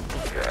Pharaoh.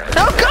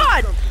 Oh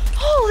god!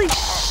 Holy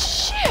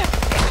shit!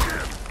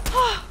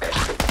 Oh.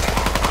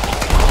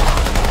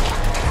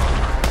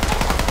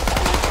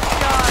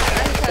 God,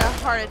 I just had a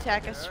heart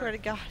attack, I swear to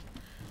God.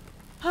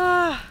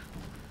 Ah,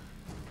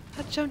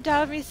 that jumped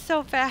out of me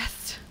so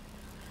fast.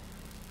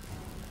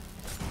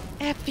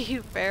 F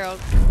you, Pharaoh.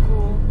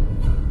 Cool.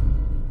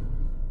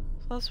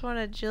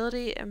 +1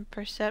 agility and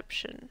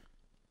perception.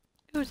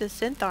 Ooh, it's a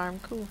synth arm.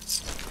 Cool.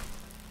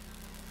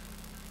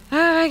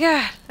 Oh my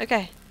god.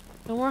 Okay.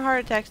 No more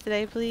heart attacks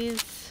today,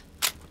 please.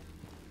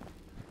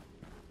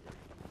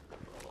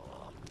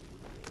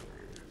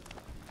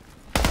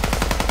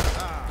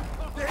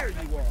 There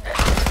you are.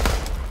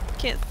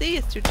 Can't see.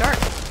 It's too dark.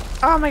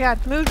 Oh my god.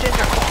 Move,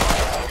 Ginger.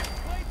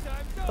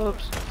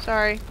 Oops.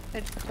 Sorry. I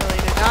totally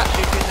did not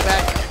shoot you in the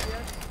back.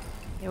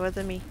 It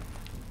wasn't me.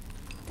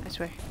 I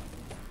swear.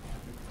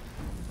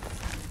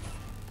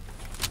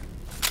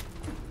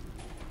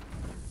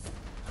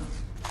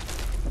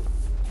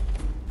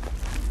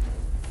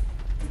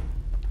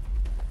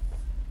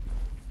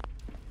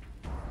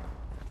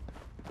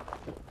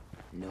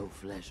 No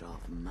flesh off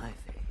my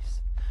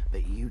face,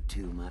 but you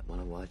two might want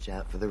to watch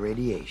out for the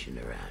radiation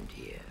around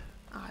here.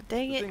 Aw,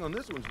 dang The it. thing on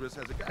this one's wrist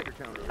has a Geiger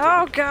counter.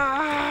 Oh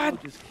god.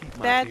 I'll just keep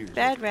my ears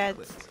Bad to rads.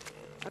 clicks.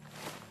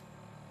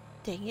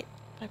 Dang it.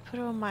 I put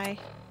it on my,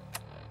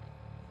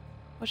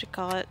 what you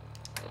call it,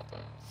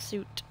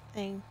 suit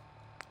thing.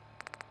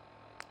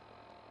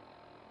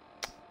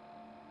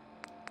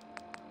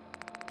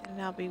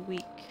 And I'll be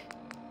weak.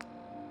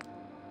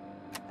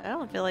 I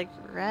don't feel like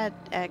Rad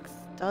X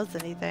does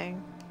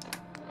anything.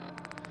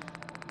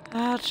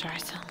 I'll try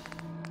some.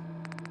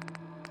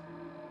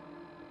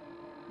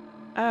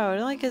 Oh, it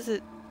only gives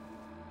it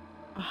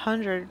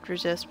 100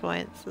 resist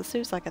points. The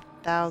suit's like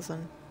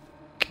 1,000.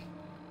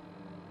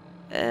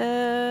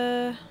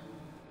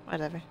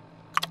 Whatever.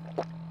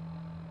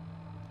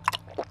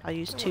 I'll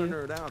use Don't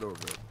wanna 2. nerd out over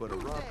it, but a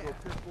Roswell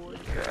pit boy.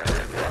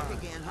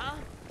 Again, huh?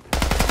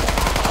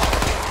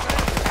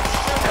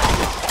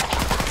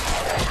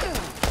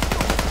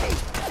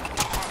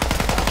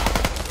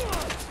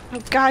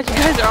 Oh god, you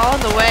guys are all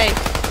in the way.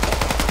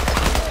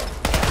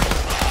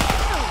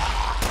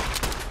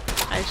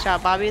 I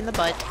shot Bobby in the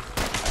butt.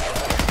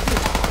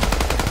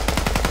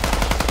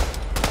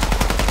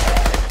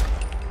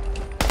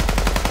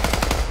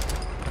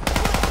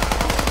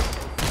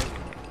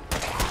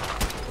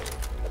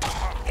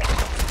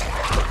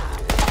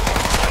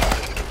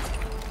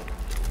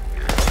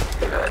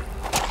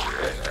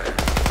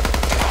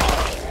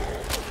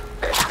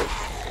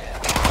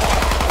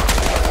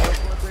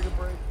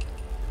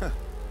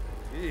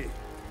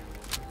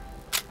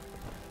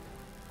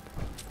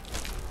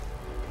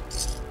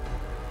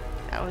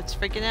 That one's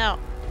freaking out.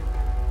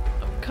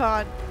 Oh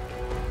god.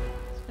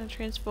 It's gonna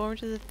transform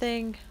to the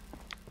thing.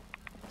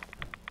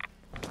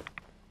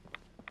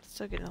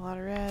 Still getting a lot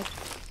of rad.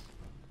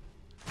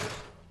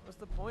 What's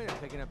the point of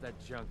picking up that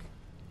junk?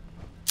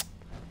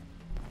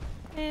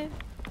 Eh,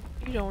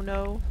 you don't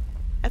know.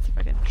 That's a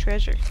fucking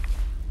treasure.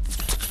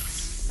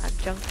 Not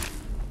junk.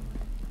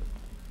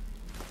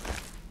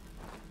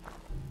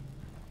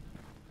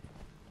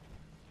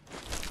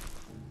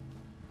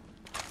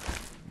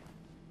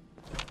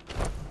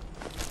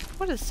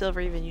 What is silver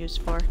even used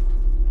for?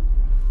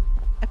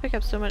 I pick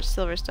up so much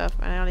silver stuff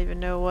and I don't even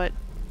know what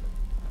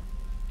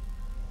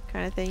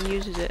kind of thing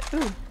uses it.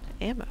 Ooh,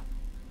 ammo.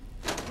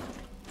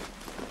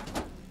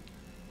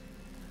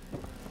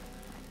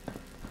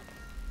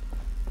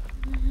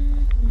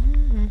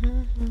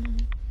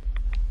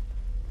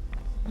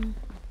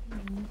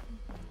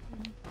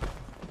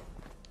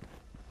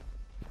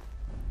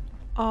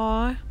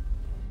 Aw,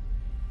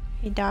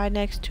 he died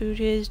next to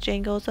his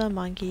Jangles a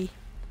monkey.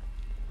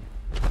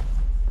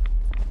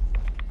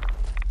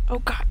 Oh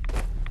god.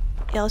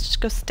 Yeah, let's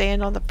just go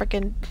stand on the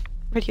frickin'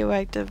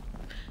 radioactive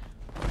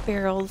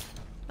barrels.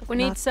 That's We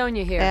need not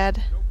Sonya here.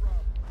 bad. No problem.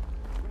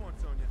 Come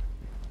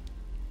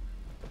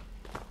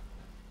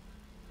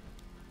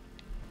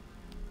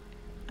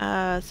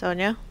on, Sonya.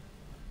 Sonya.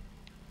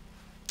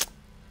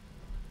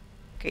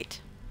 Great.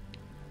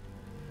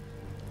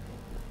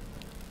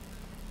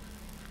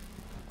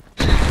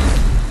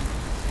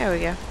 There we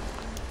go.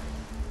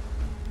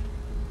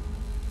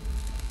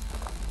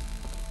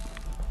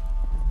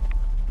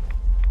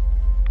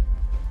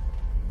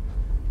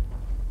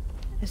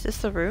 Is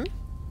this the room?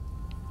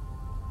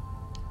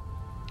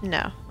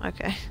 No.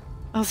 Okay.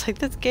 I was like,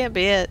 this can't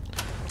be it.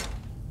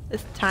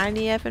 This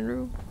tiny effing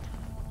room.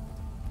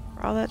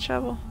 For all that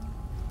trouble.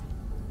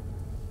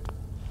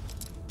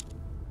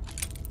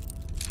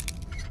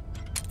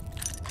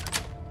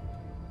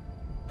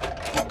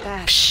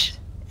 Psh,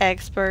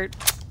 expert.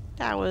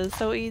 That was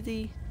so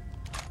easy.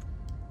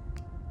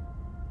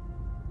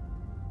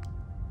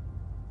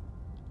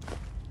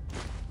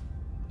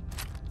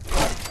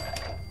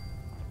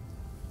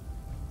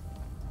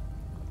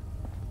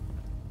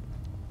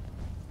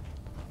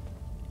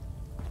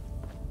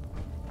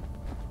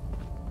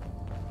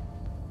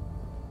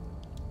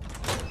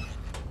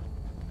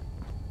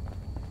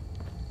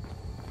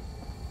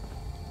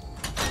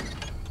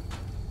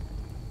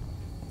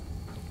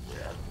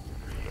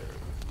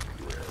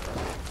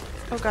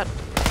 Oh god.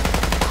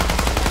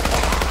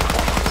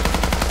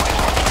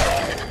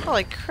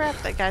 Holy crap,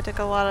 that guy took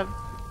a lot of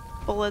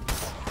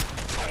bullets.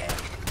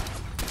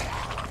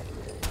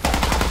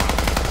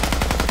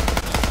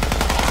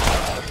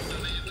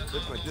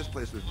 Looks like this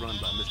place was run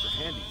by Mr.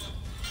 Handy.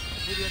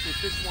 Maybe I can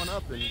fix one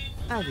up and...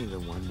 I think the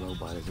one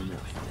robot is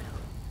enough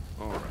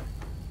now. All right.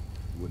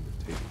 Wouldn't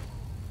have taken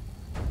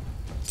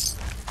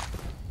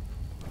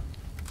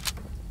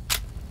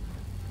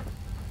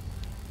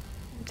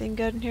Anything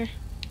good in here?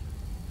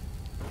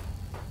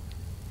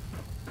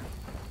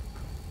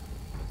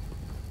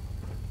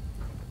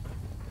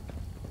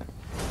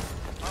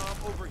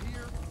 over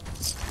here.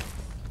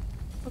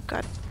 Oh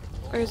god.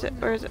 Where is it?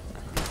 Where is it?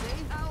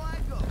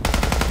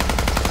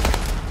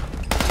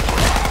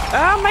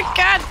 Oh my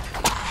god!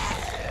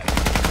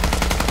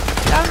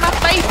 Out of my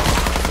face!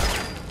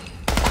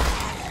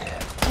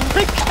 Oh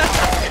my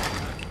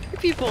god!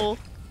 People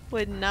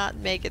would not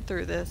make it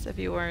through this if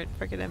you weren't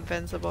freaking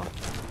invincible.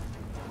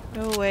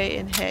 No way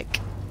in heck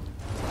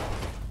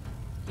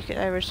you could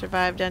ever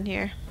survive down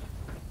here.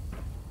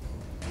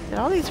 Did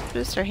all these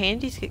Mr.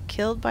 Handies get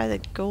killed by the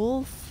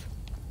ghouls?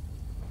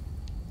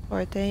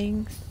 Poor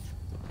things.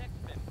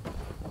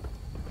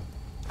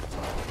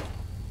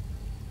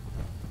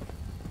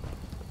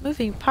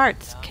 Moving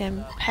parts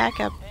can pack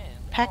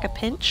a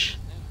pinch.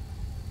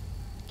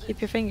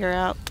 Keep your finger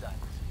out.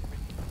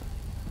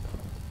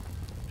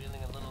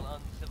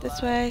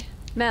 This way.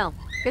 Mel,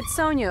 get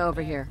Sonya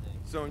over here.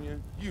 Sonya,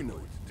 you know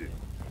what to do.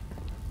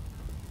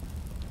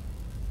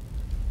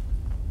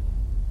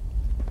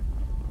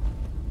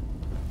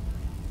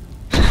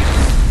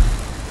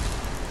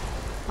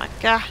 My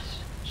gosh,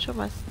 so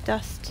much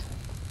dust.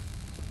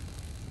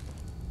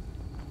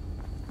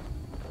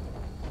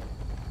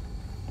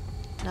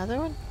 Another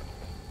one?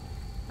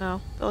 Oh,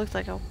 that looks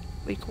like a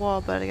weak wall,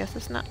 but I guess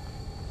it's not.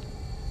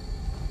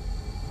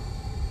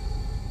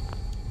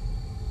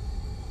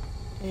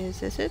 Is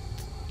this it?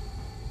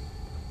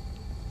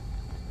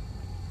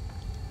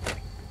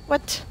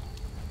 What?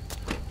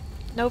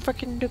 No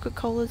frickin'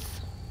 Nuka-Colas.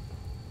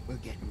 We're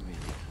getting really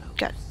close.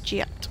 Got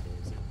Giat.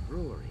 There's a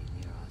brewery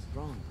near our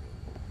strong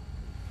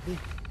room.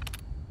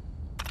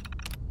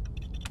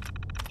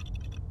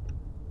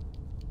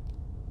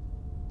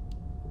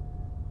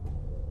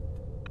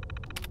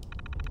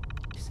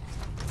 This has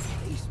to be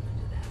the basement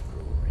of that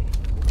brewery.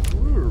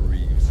 Brewery,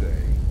 you say?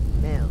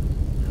 Hell,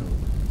 no.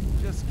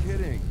 Just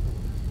kidding.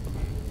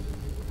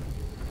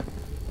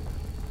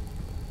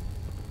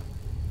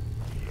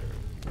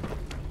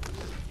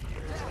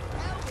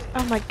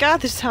 Oh my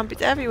god, there's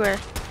zombies everywhere.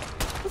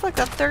 It's like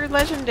the third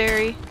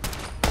legendary in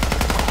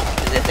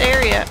this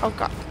area. Oh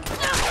god.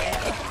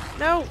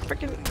 No,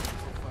 freaking.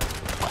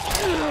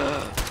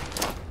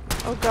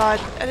 Oh god,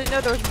 I didn't know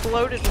there was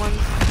bloated ones.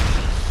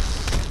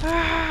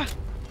 Ah.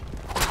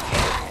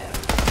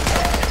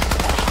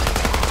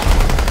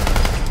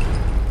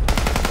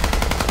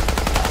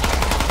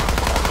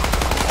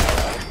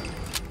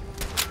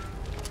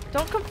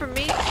 Don't come for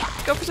me.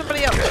 Go for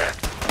somebody else.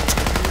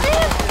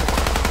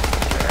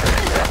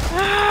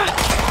 Ah!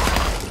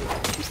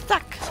 You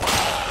suck.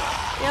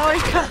 You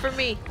always come for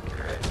me.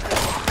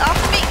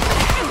 Off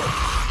me!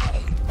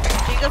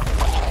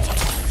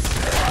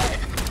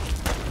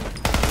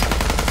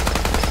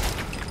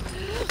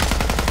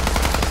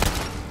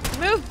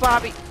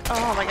 Bobby.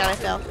 Oh my god, I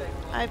fell.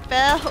 I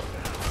fell.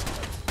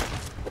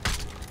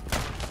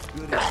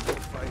 Good at good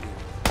fighting.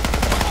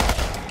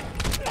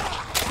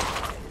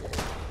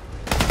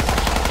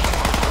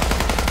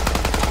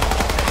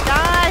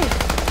 Die!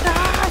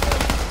 Die!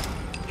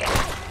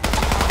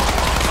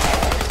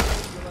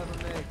 You'll ever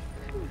make.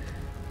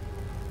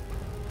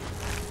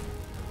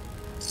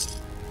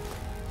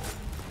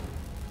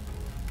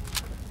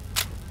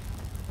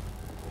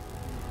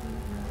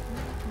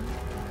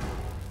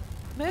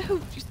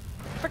 Move! You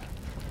frick.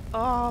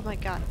 Oh my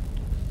god.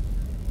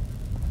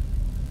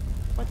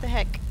 What the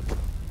heck?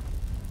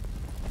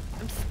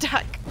 I'm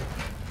stuck.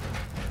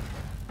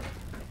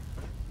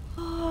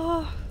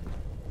 Oh,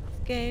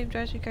 this game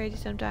drives me crazy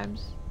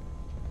sometimes.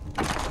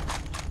 Get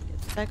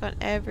stuck on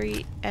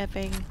every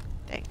effing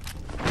thing.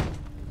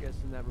 I'm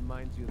guessing that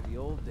reminds you of the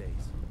old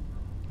days.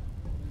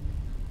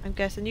 I'm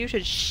guessing you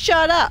should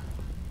shut up!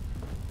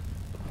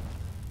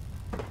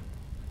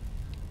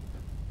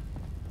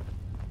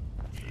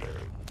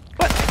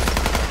 What?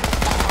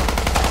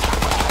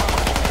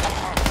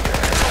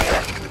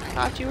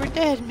 Thought you were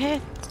dead,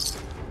 man.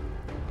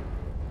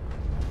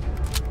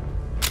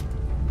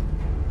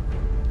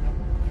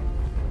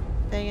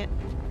 Dang it.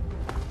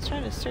 I was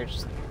trying to search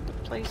the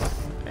place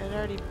I'd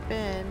already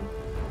been.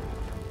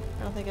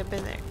 I don't think I've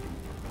been there.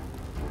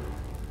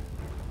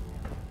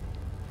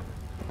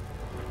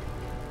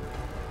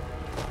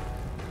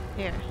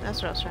 Here,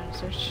 that's what I was trying to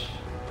search.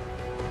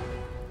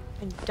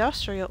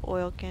 Industrial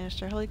oil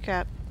canister, holy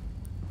crap.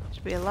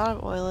 Should be a lot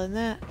of oil in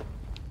that.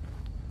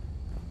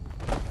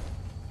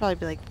 Probably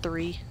be like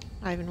 3.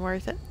 Not even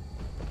worth it.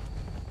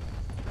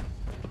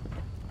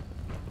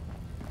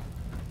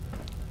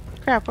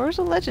 Crap, where's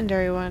the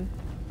legendary one?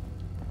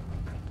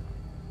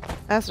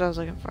 That's what I was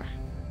looking for.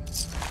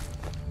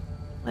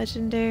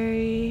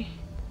 Legendary.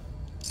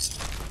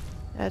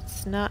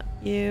 That's not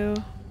you.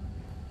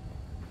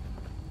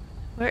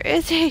 Where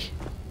is he?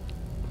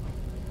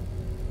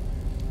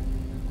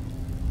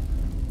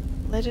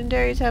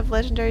 Legendaries have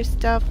legendary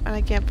stuff and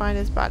I can't find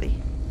his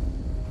body.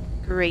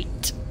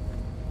 Great.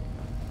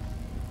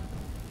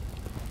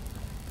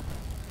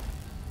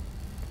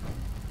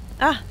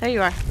 Ah, there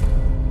you are.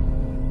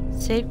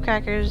 Save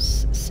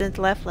crackers, synth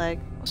left leg.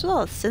 What's with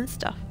all the synth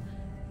stuff?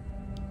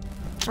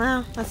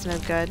 Well, that's no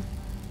good.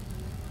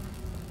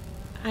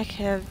 I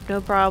have no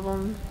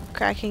problem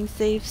cracking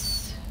safes.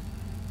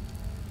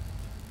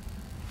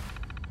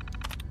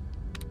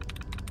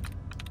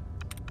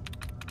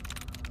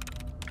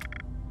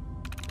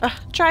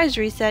 Tries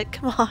reset,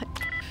 come on.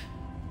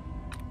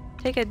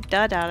 Take a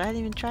dud out, I haven't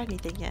even tried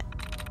anything yet.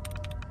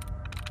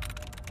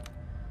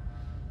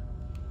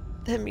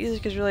 That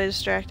music is really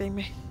distracting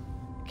me.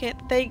 I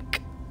can't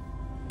think.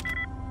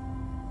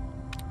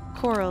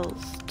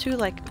 Corals, 2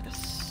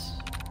 likeness.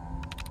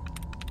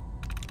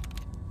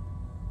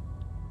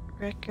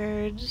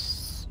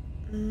 Records,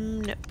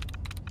 nope.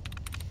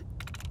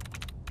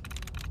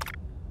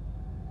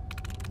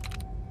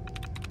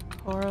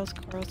 Corals,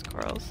 corals,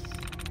 corals.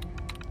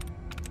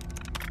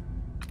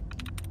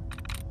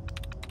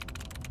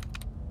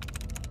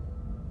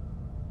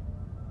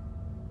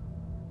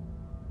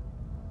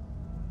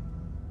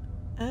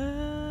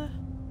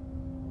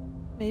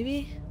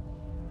 Maybe?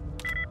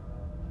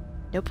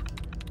 Nope.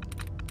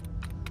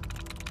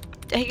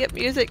 Dang it,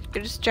 music,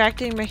 you're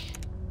distracting me.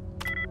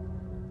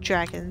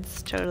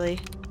 Dragons, totally.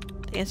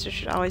 The answer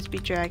should always be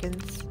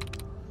dragons.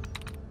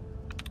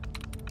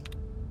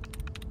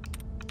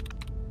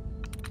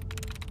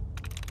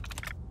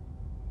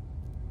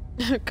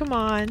 Come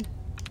on.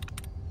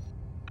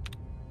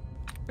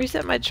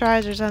 Reset my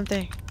tries or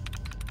something.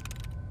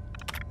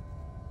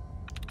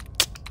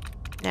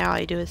 Now all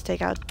you do is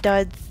take out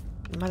duds,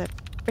 mother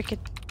frickin'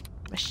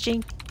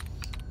 machine.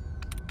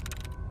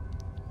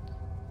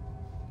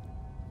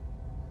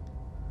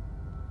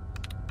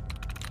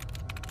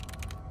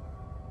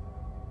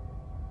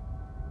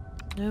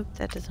 Nope,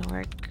 that doesn't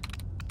work.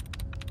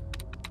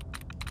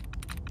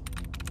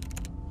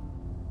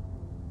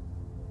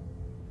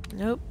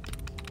 Nope.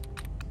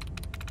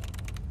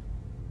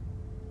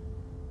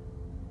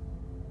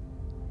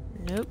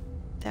 Nope.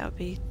 That would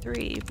be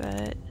 3,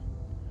 but...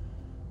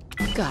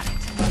 Got it.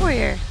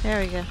 Where?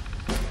 There we go.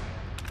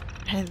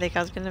 I didn't think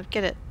I was gonna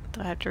get it.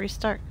 Do I have to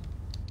restart?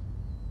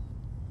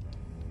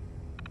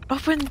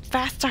 Open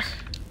faster!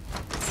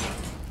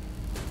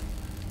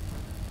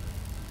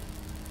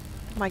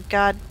 Oh my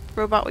god,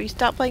 robot, will you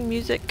stop playing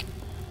music?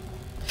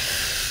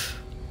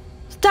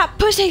 Stop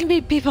pushing me,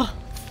 people!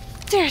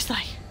 Seriously!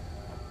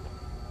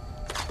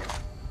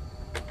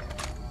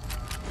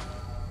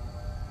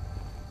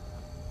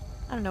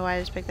 I don't know why I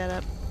just picked that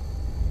up.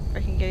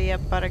 Freaking giddy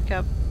up,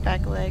 buttercup,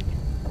 back leg.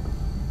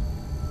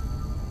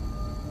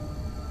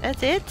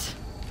 That's it?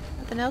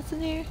 Nothing else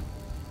in here?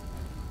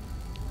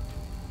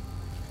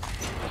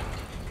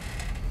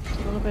 Just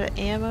a little bit of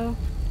ammo.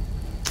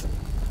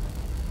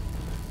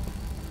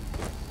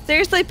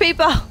 Seriously,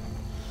 people!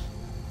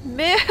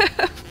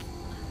 Move!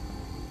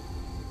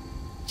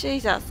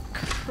 Jesus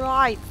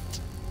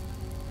Christ!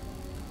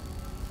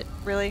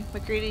 Really,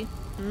 McCready?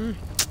 I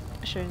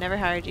should have never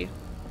hired you.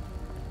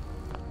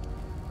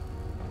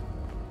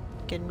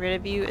 getting rid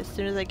of you as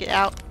soon as I get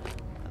out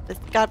of this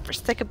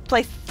godforsaken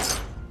place.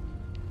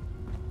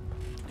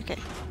 Okay,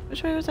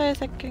 which way was I a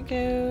second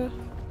ago?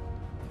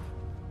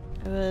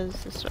 It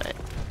was this way.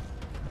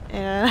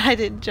 And I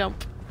didn't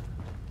jump.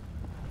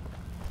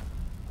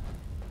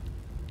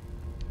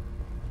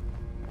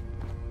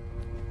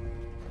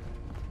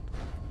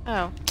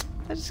 Oh,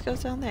 that just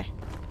goes down there.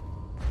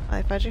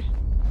 Hi, Fudger.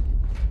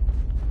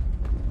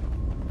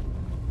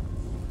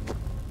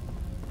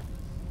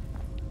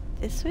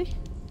 This way?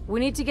 We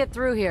need to get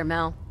through here,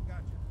 Mel.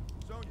 Gotcha.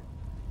 Sonya.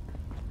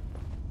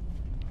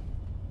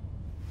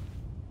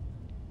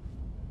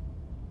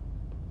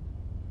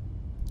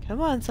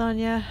 Come on,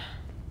 Sonya.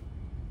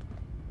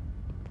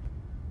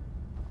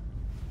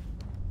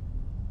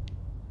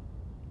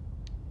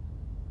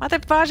 Mother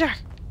Fudger!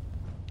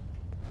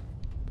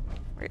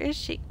 Where is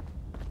she?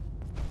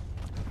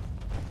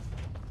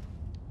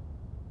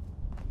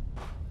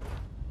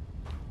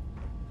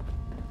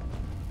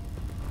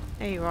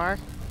 There you are.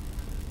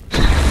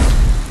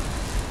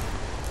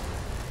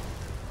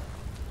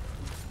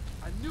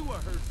 I knew I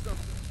heard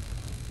something.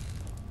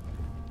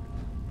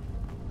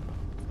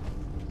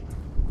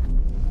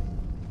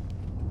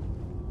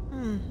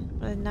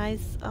 What a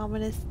nice,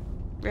 ominous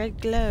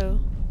red glow.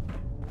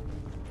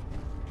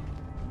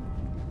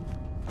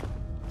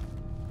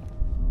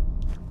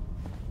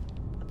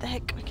 What the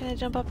heck? Why can't I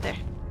jump up there?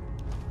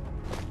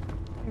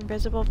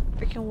 Invisible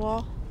freaking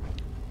wall?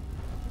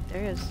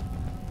 There is.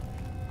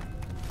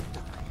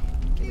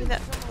 Give me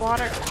that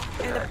water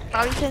and the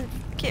bobby pins.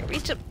 Can't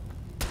reach them.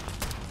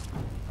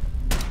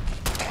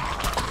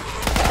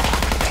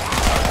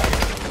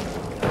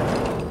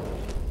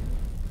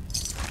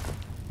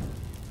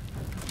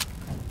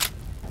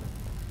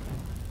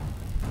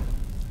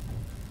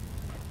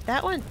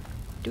 That one.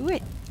 Do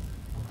it.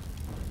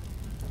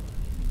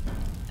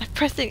 I'm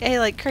pressing A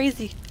like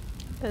crazy.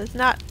 It's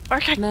not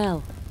working.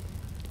 Mel.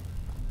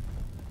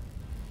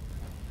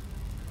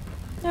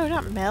 No,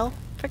 not Mel.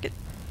 Frickin'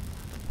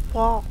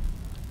 wall.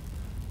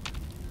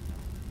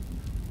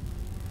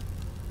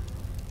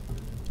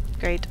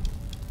 Great.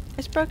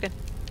 It's broken.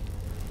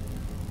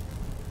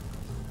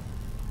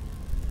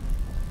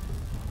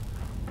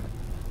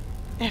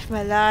 F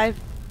my life.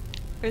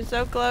 We're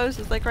so close.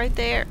 It's like right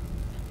there.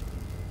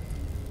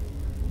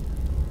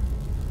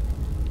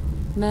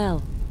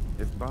 Mel.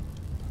 If Bob...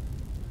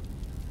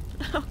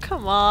 Oh,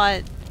 come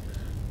on.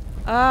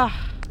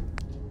 Ah.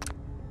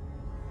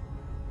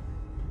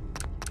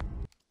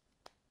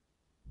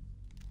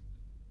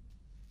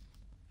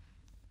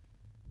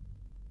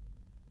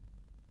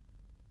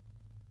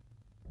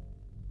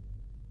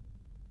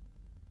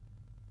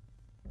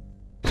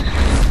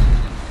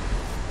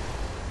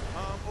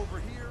 over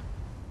here.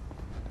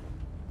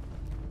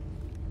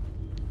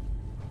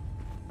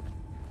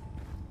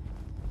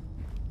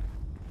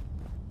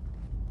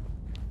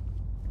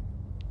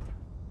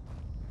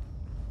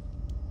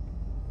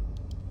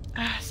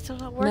 Still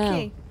not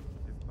working.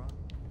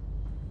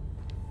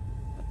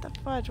 What the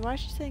fudge? Why is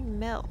she saying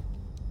Mel?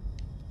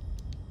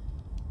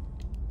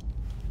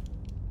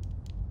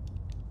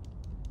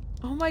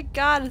 Oh my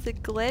god, is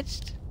it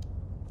glitched?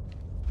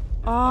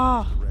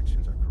 Oh.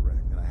 Directions are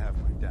correct, and I have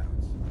my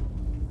doubts.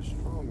 The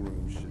strong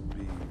room should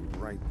be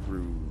right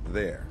through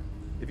there.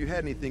 If you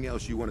had anything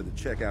else you wanted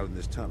to check out in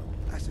this tunnel,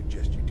 I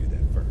suggest you do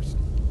that first.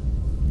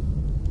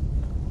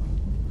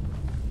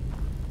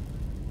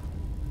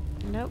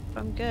 Nope,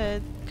 I'm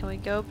good. Can we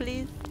go,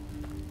 please?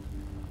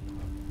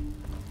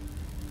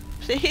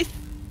 Please?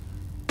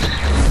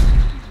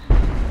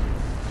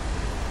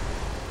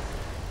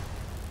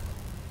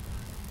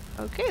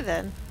 Okay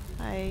then.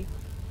 I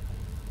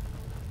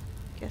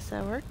guess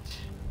that worked.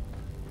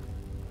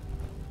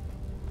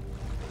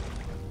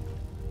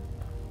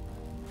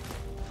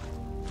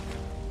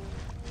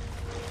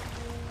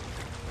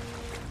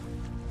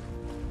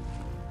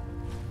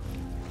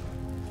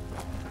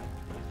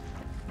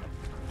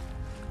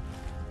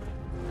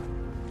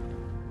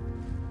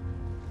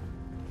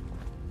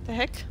 The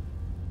heck?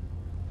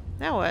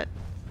 Now what?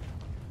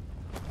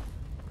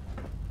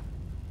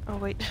 Oh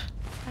wait,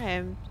 I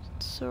am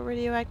so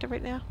radioactive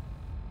right now.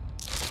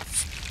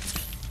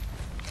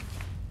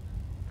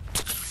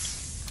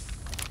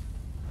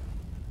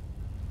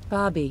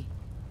 Bobby.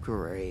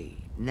 Great.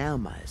 Now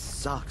my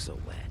socks are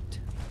wet.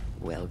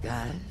 Well,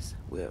 guys,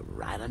 we're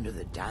right under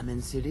the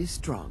Diamond City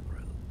strong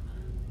room.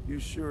 You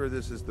sure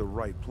this is the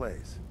right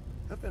place?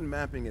 I've been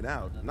mapping it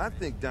out, and I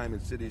think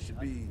Diamond City should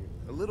be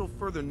a little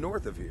further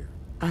north of here.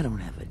 I don't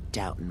have a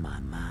doubt in my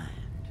mind.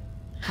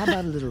 How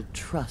about a little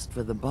trust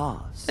for the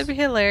boss? It'd be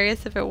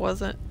hilarious if it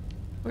wasn't.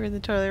 We're in the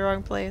totally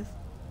wrong place.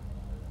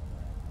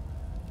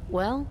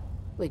 Well,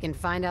 we can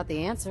find out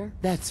the answer.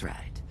 That's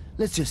right.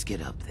 Let's just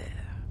get up there.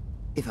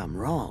 If I'm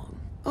wrong,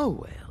 oh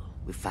well,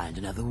 we find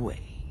another way.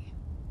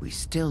 We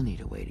still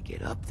need a way to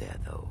get up there,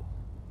 though.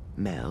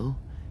 Mel,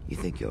 you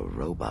think your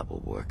robot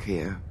will work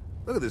here?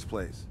 Look at this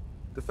place.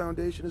 The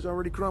foundation is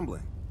already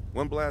crumbling.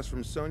 One blast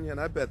from Sonya, and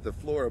I bet the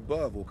floor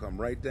above will come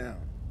right down.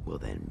 Well,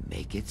 then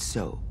make it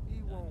so.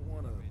 He won't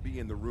want to be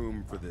in the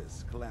room for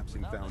this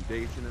collapsing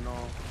foundation and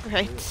all.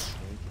 Right.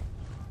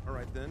 All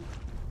right then.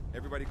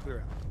 Everybody clear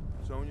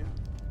out. Sonya,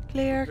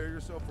 Clear. prepare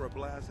yourself for a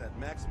blast at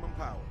maximum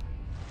power.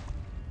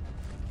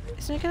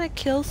 Isn't it gonna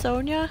kill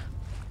Sonya?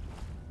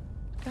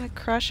 Gonna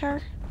crush her?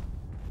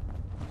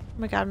 Oh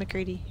my god,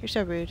 McCready, you're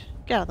so rude.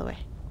 Get out of the way.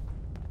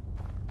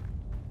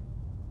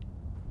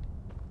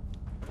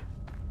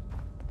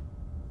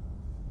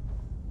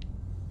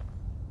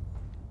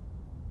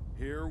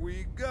 Here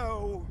we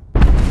go.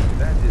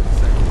 That didn't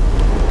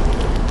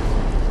sound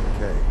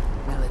okay.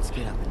 Now let's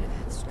get up into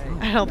that street.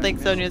 I don't think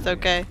Sonya's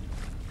okay.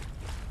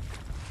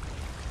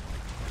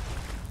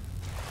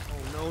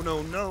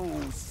 Oh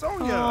no,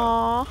 Sonya!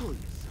 Aww. Pull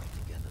yourself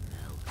together,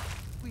 Mel.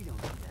 We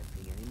don't need that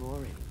thing anymore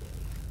anyway.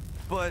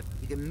 But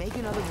You can make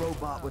another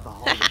robot with a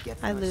hull that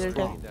gets I much literally-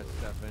 stronger. That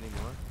stuff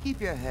anymore.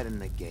 Keep your head in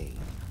the game.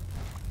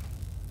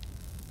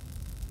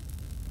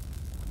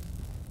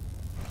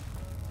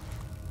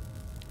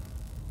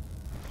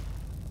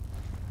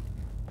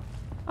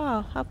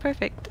 Oh, how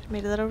perfect. It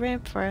made a little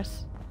ramp for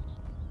us.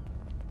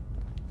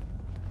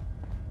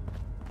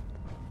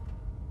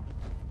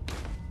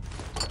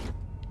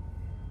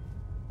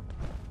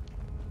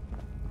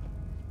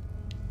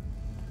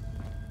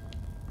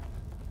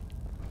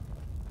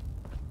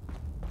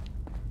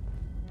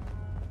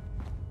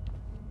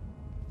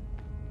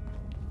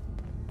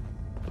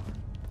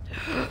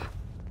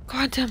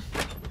 Quantum!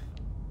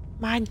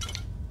 Mine!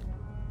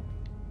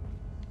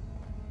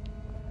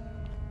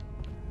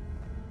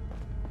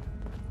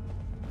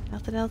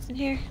 Nothing else in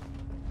here?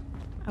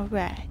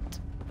 Alright.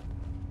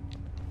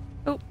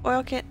 Oh,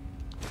 oil kit.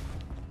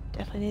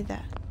 Definitely need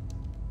that.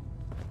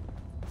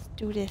 Let's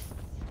do this.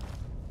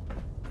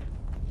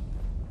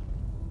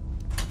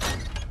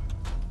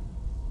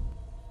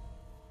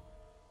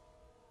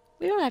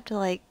 We don't have to,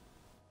 like,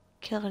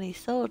 kill any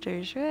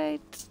soldiers,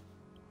 right?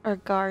 Or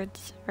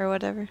guards, or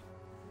whatever.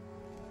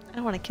 I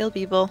don't want to kill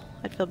people.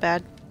 I'd feel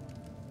bad.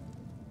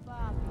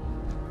 Bobby,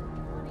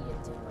 what are you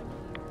doing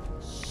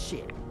here?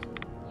 Shit.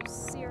 You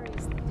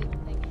seriously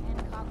didn't think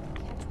Hancock would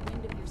catch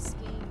wind of your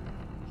scheme?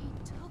 He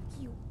took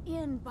you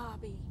in,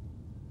 Bobby.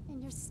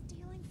 And you're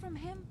stealing from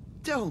him?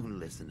 Don't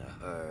listen to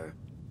her.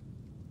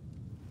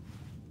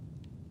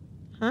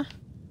 Huh?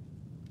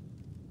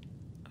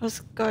 What's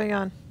going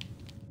on?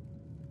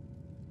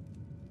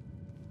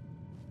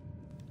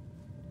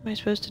 Am I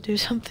supposed to do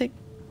something?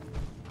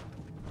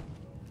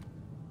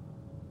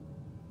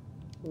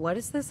 What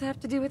does this have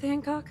to do with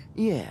Hancock?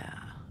 Yeah,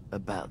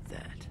 about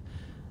that.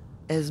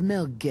 As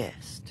Mel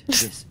guessed,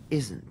 this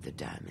isn't the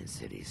Diamond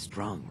City's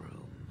strong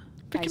room.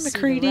 I Freaking see the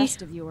McCready.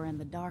 rest of you are in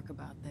the dark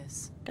about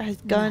this. Got his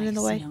gun in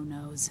the way.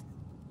 No-nos.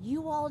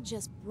 You all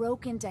just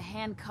broke into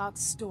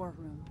Hancock's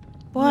storeroom.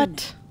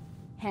 What?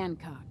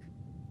 Hancock,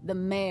 the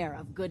mayor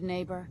of Good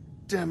Neighbor.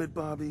 damn it,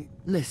 Bobby.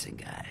 Listen,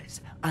 guys,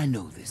 I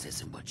know this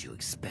isn't what you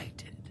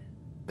expected,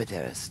 but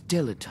there are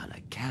still a ton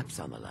of caps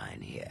on the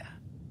line here.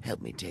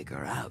 Help me take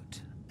her out,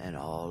 and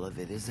all of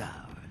it is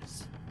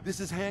ours.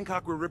 This is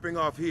Hancock we're ripping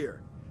off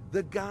here.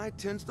 The guy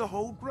tends to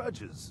hold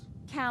grudges.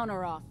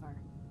 Counteroffer.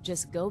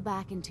 Just go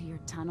back into your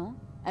tunnel,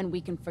 and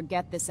we can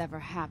forget this ever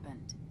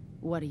happened.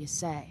 What do you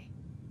say?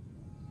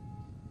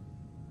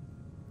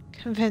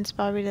 Convince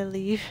Bobby to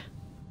leave.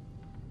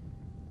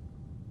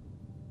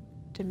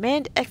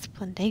 Demand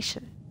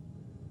explanation.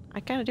 I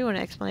kind of do want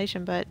an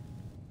explanation, but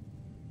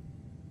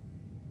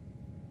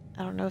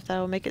I don't know if that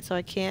will make it so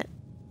I can't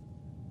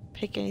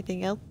pick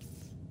anything else.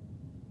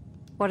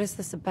 What is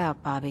this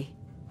about, Bobby?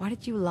 Why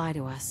did you lie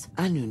to us?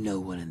 I knew no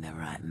one in their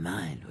right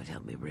mind would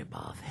help me rip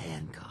off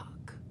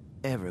Hancock.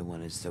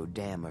 Everyone is so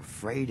damn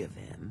afraid of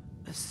him,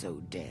 is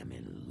so damn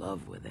in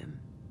love with him.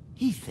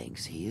 He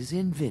thinks he is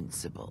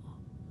invincible.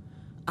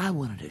 I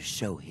wanted to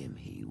show him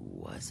he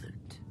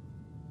wasn't.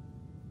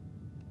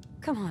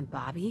 Come on,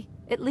 Bobby.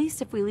 At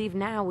least if we leave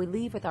now, we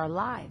leave with our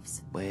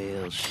lives.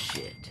 Well,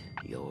 shit,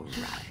 you're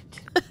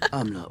right.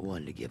 I'm not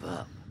one to give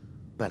up,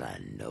 but I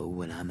know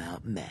when I'm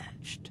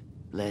outmatched.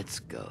 Let's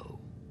go.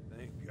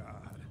 Thank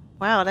God.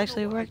 Wow, it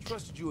actually I worked.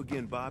 trusted you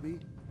again, Bobby.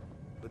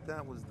 But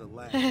that was the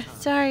last time.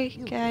 Sorry,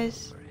 You'll get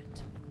guys. over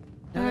it.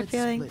 No Now hard let's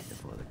feelings. split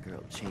before the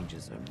girl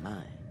changes her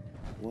mind.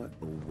 What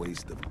a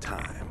waste of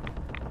time.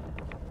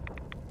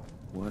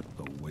 What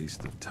a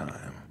waste of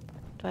time.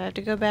 Do I have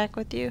to go back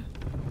with you?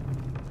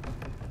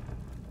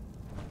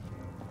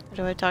 Or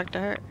do I talk to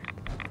her?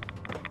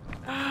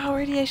 Oh,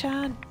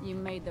 radiation! You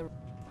made the...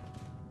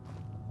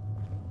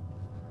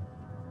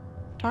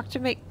 Talk to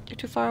me. You're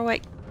too far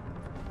away.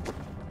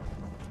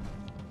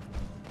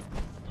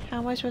 How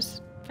am I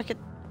supposed to frickin'...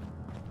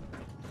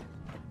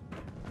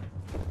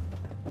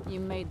 You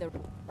made the...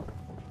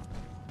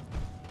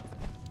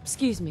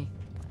 Excuse me.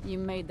 You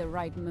made the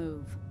right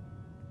move.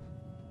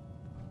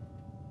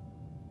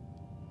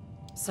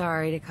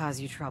 Sorry to cause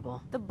you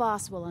trouble. The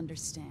boss will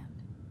understand.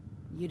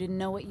 You didn't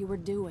know what you were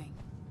doing.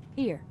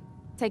 Here,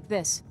 take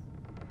this.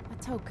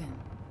 A token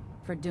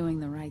for doing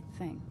the right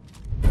thing.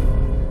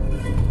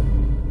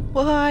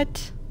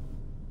 What?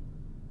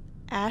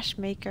 Ash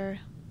Maker.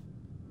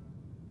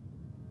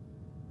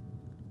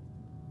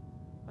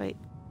 Wait,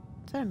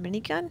 is that a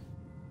minigun?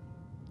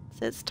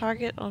 Sets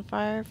target on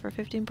fire for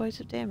 15 points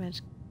of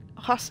damage.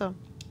 Awesome.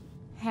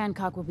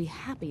 Hancock will be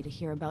happy to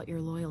hear about your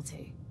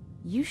loyalty.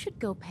 You should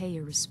go pay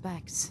your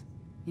respects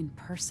in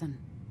person.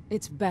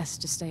 It's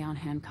best to stay on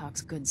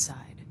Hancock's good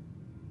side.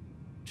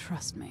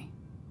 Trust me.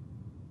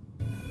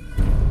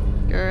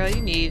 Girl,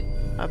 you need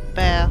a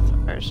bath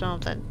or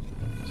something.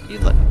 You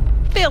look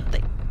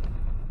filthy.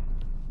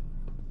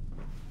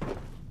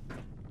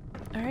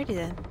 Alrighty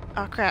then.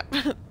 Oh crap.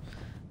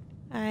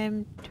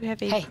 I'm too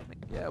heavy. Hey.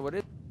 Yeah, what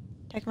is...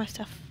 Take my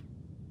stuff.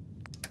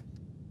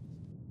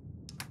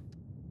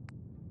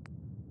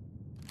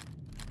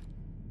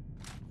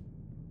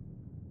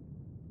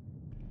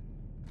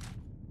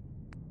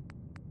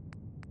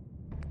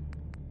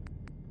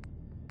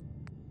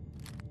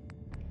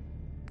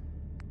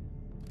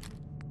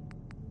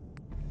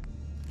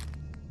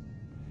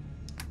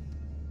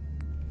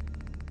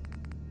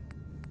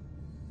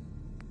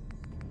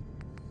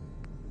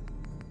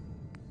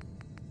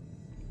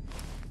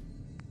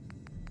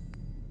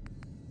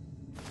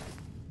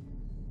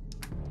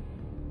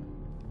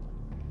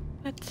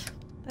 What?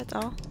 That's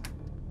all?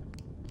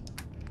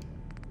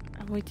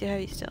 I'm way too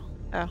heavy still.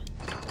 Oh.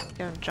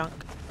 Getting junk.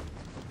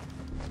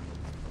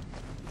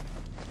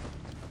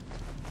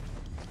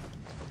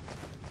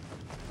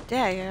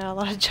 Dang, I got a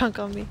lot of junk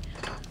on me.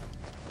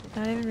 Did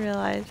not even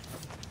realize.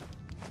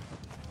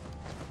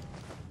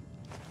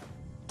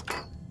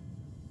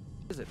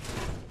 Is it?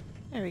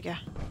 There we go.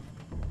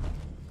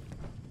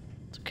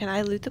 So can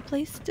I loot the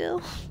place still?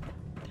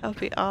 That would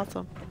be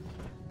awesome.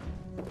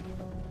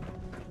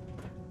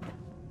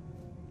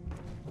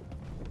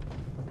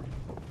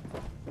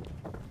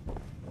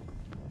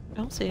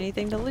 I don't see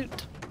anything to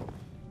loot.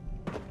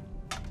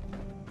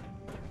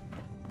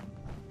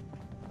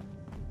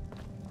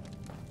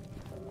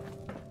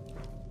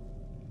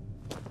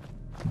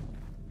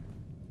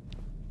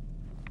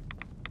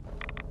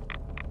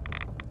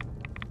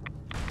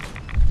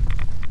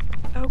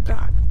 Oh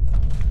god.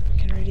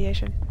 Freaking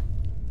radiation.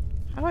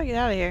 How do I get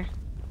out of here?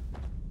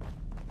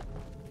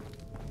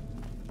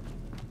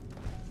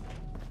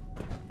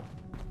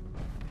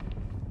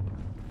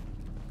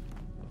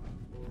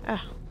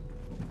 Ah.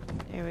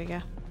 There we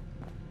go.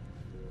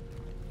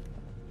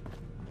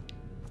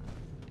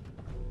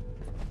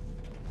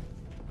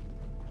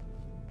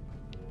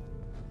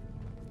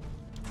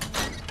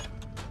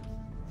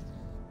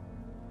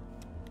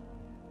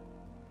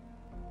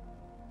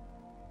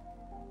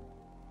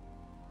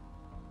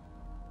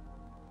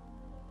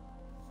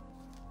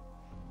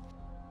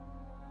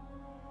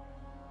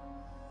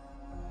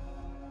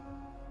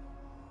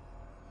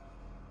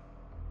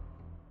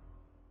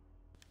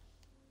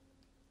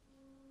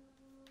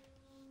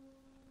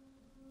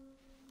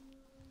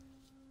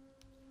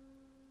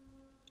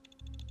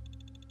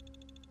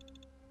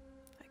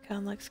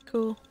 Gun looks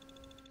cool.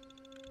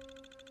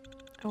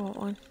 I want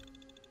one.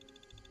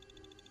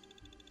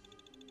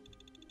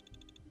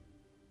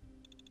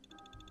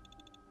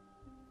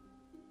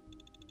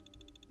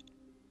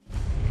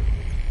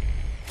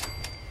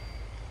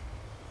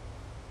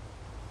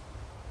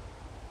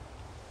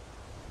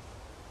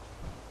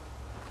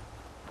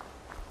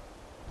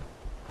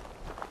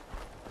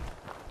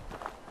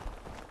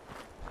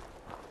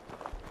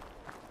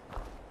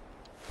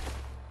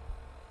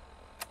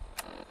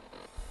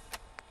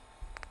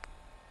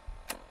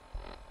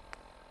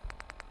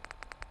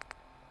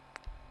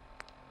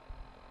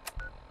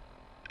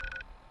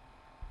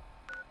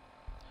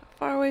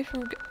 Far away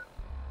from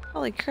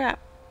holy crap.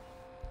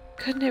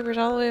 Good neighbors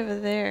all the way over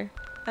there.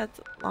 That's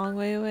a long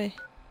way away.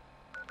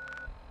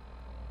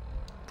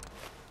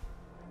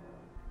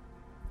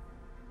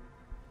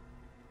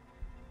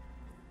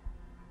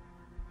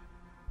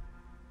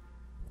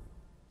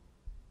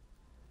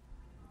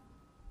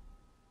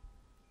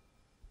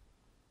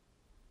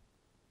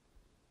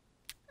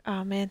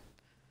 Oh man.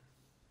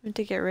 I need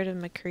to get rid of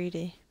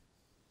McCready.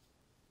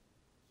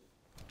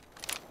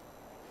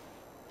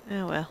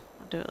 Oh well,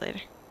 I'll do it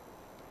later.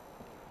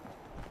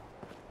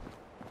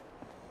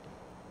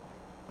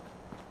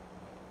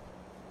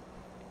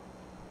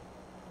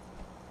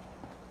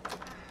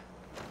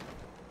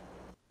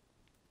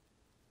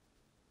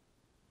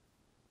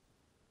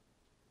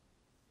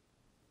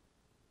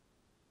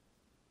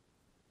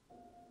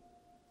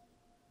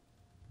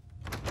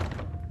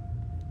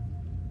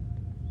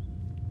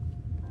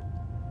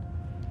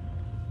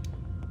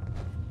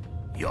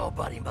 Your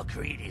buddy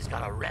McCready's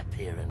got a rep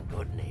here in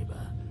Good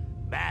Neighbor.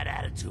 Bad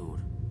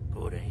attitude,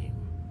 good aim.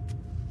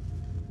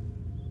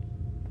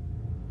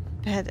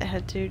 Bad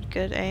attitude,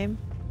 good aim.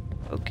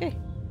 Okay.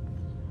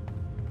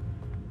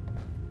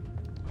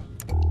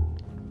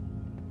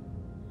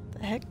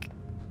 The heck?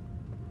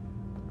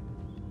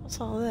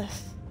 What's all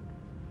this?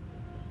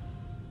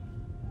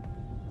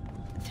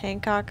 It's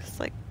Hancock's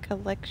like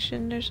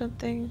collection or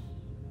something?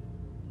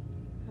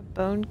 A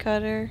bone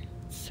cutter,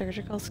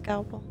 surgical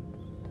scalpel.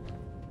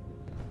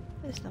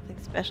 There's nothing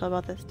special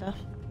about this stuff.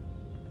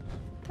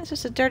 That's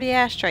just a dirty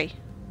ashtray.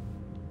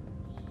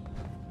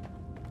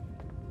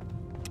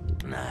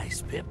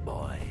 Nice pip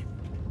boy.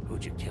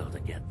 Who'd you kill to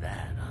get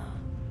that, huh?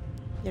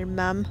 Your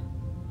mum.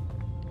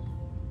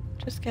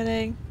 Just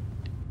kidding.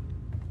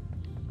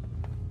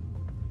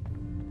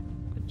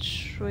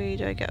 way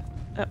do I go?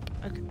 Up.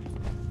 Okay.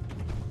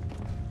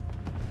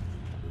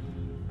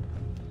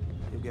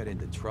 You'll get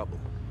into trouble.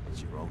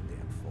 It's your own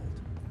damn fault.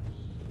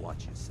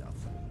 Watch yourself.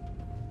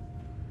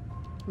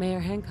 Mayor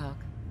Hancock.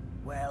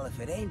 Well, if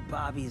it ain't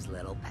Bobby's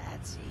little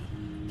patsy.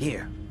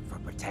 Here, for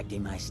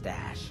protecting my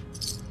stash.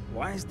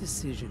 Why is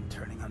Decision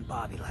turning on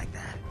Bobby like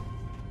that?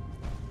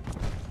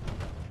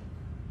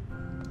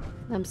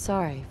 I'm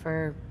sorry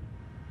for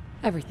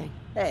everything.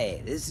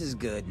 Hey, this is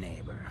good,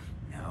 neighbor.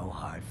 No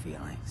hard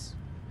feelings.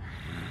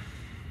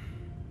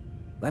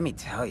 Let me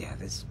tell you,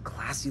 this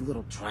classy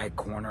little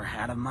tri-corner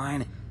hat of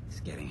mine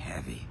is getting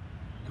heavy.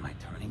 Am I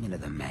turning into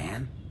the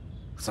man?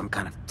 Some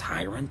kind of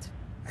tyrant?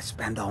 I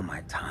spend all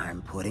my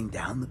time putting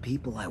down the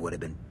people I would have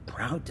been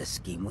proud to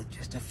scheme with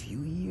just a few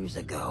years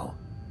ago.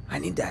 I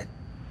need to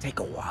take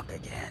a walk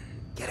again.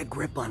 Get a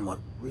grip on what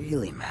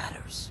really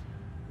matters.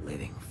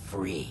 Living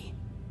free.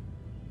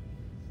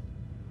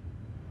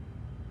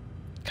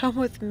 Come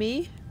with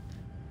me?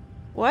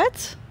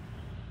 What?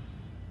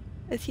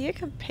 Is he a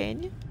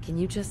companion? Can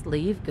you just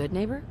leave, good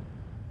neighbor?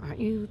 Aren't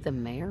you the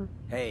mayor?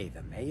 Hey,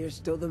 the mayor's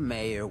still the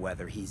mayor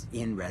whether he's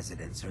in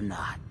residence or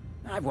not.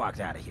 I've walked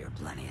out of here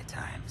plenty of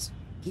times.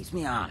 Keeps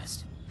me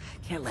honest.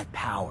 Can't let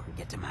power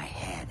get to my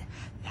head.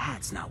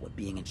 That's not what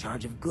being in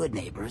charge of good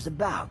neighbor is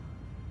about.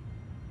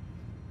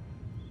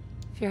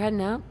 If you're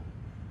heading out,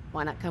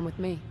 why not come with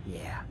me?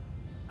 Yeah,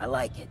 I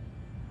like it.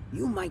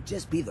 You might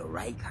just be the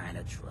right kind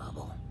of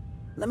trouble.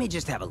 Let me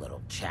just have a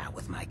little chat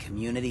with my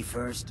community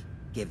first.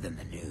 Give them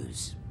the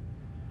news.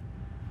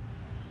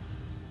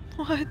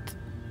 What?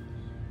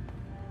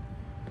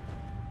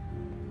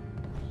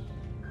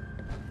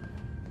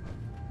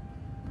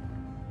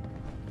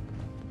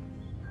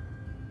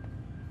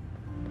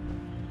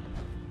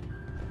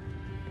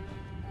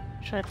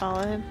 Should I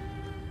follow him?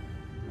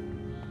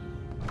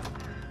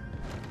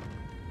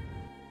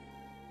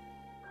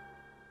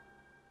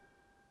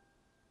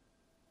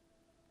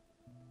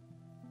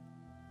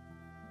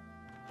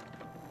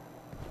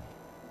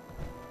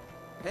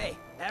 Hey,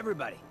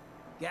 everybody,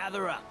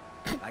 gather up.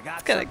 I got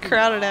It's kinda something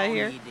crowded you out all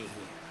here. need to hear.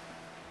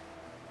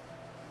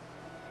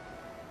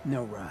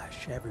 No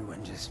rush,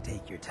 everyone just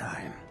take your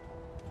time.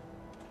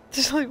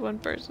 There's only one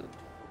person.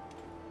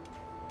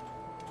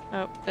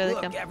 Oh, there they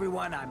Look, come.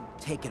 everyone, I'm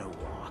taking a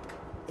walk.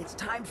 It's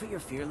time for your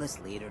fearless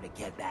leader to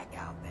get back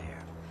out there.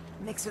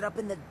 Mix it up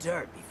in the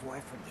dirt before I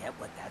forget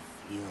what that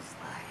feels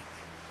like.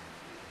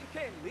 You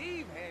can't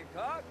leave,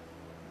 Hancock.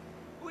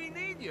 We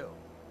need you.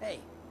 Hey,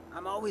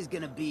 I'm always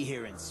gonna be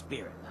here in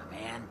spirit, my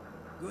man.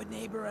 Good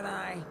neighbor and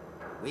I,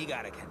 we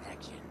got a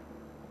connection.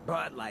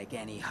 But like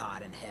any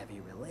hot and heavy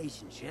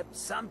relationship,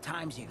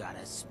 sometimes you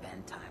gotta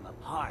spend time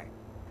apart.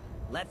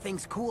 Let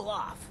things cool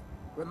off.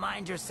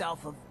 Remind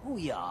yourself of who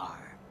you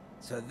are.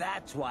 So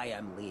that's why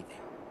I'm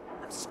leaving.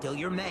 I'm still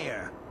your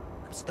mayor.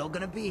 I'm still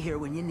gonna be here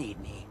when you need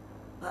me.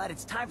 But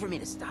it's time for me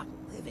to stop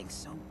living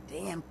so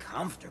damn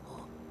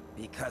comfortable.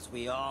 Because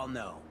we all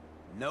know,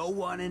 no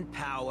one in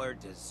power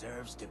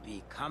deserves to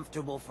be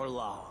comfortable for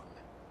long.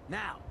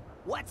 Now,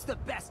 what's the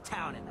best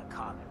town in the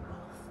Commonwealth?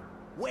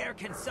 Where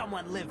can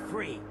someone live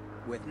free,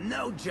 with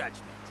no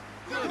judgment?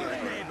 Good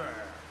neighbor!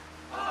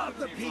 Of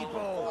the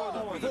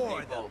people,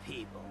 for the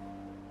people.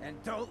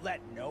 And don't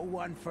let no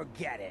one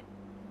forget it.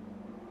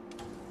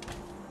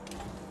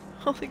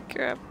 Holy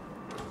crap.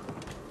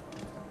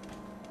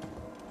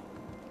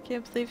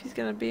 Can't believe he's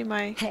gonna be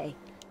my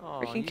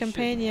freaking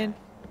companion.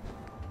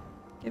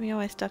 Give me all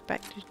my stuff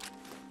back, dude.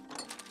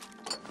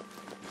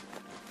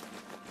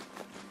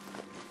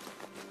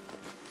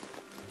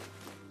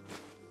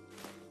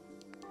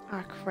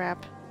 Ah,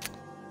 crap.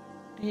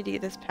 I need to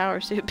get this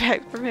power suit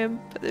back from him,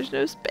 but there's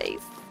no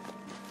space.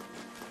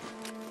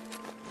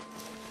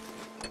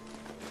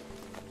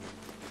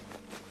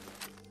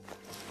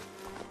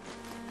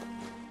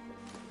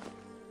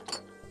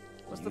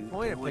 What's the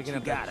point of picking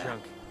up that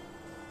junk?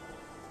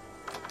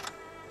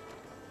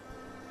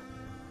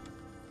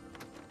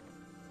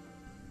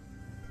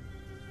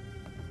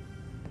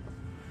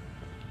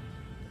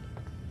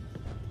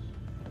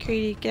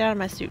 Creedy, get out of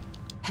my suit.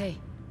 Hey.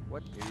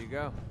 What? Here you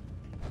go.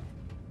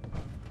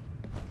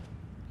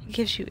 He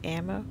gives you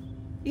ammo?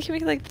 You can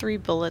make like 3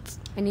 bullets.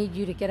 I need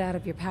you to get out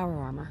of your power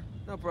armor.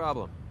 No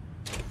problem.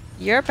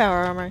 Your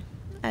power armor.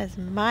 That is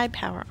my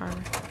power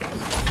armor.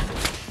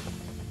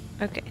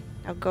 Okay,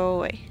 now go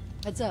away.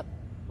 Heads up.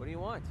 What do you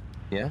want?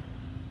 Yeah?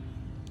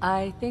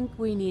 I think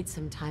we need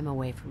some time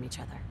away from each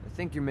other. I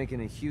think you're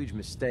making a huge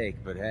mistake,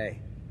 but hey,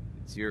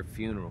 it's your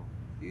funeral.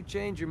 If you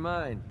change your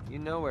mind, you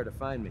know where to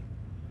find me.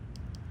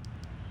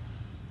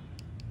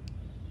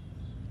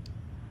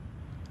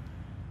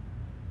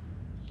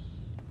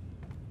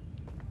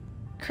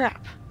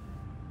 Crap.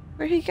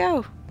 Where'd he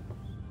go?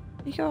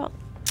 Where'd he go out?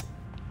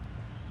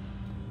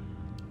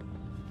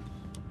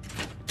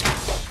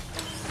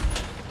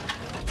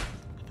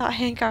 I thought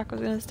Hancock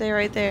was gonna stay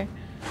right there.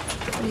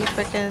 But he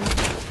frickin'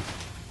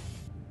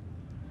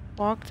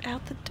 walked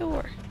out the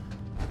door.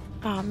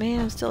 Oh man,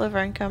 I'm still over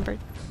encumbered.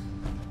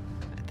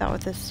 I thought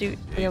with this suit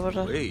I'd be able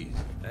to... Please,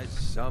 that's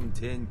some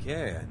tin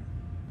can.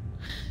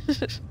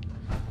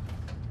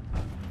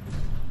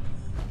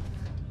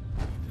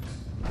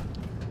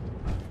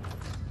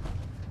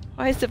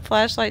 Why is the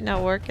flashlight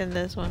not working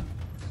this one?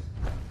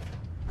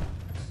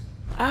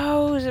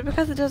 Oh, is it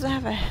because it doesn't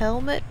have a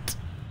helmet?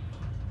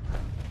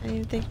 I didn't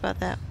even think about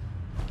that.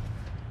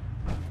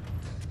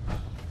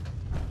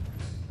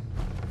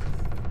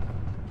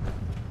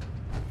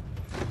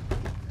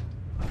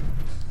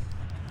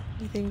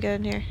 Anything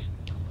good in here?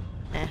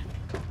 Nah.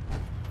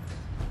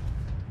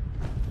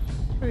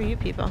 Who are you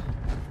people?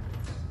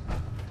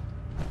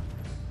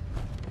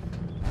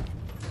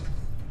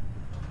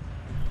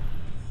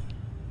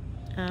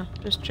 Oh,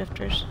 just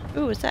drifters.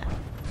 Ooh, what's that?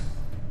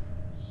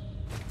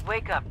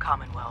 Wake up,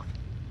 Commonwealth.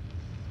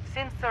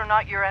 Since they're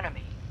not your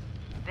enemy,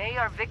 they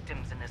are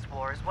victims in this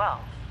war as well.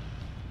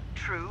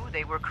 True,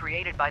 they were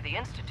created by the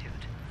Institute,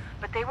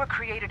 but they were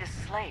created as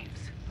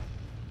slaves.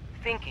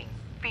 Thinking,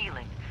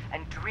 feeling,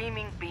 and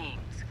dreaming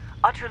beings,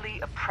 utterly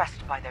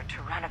oppressed by their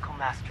tyrannical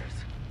masters.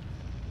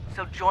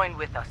 So join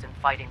with us in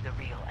fighting the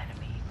real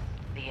enemy,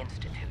 the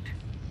Institute.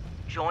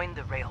 Join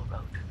the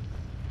Railroad.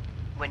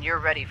 When you're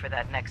ready for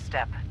that next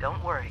step,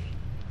 don't worry.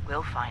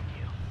 We'll find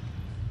you.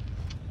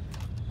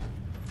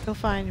 You'll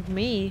find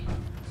me.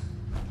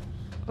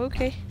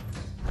 Okay.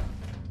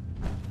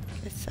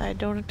 Guess I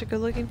don't have to go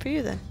looking for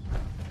you then.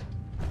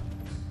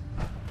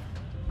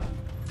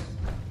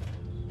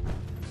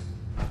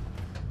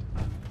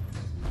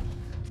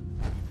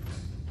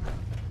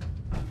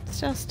 It's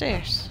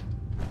downstairs.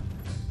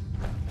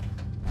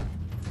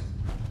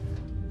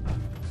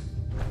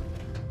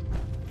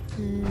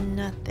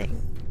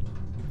 Nothing.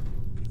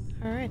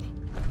 Alrighty.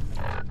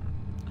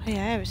 Oh yeah,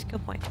 I have a skill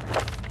point.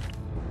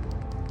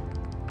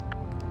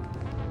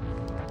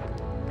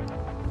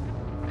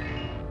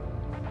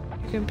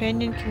 Your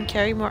companion can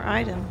carry more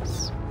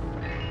items.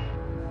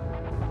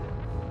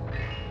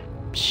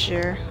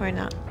 Sure, why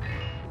not?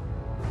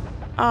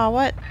 Aw,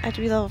 what? I have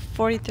to be level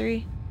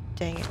 43?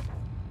 Dang it.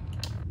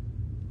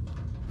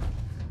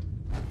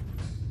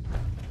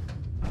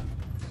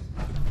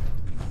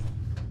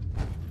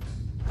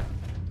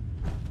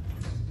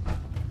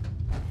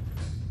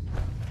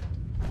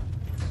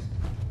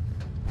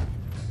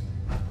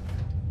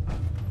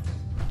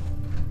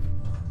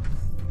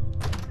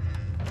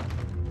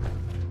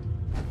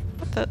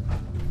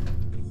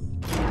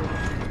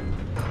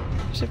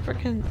 There's a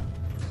freaking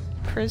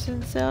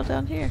prison cell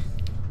down here.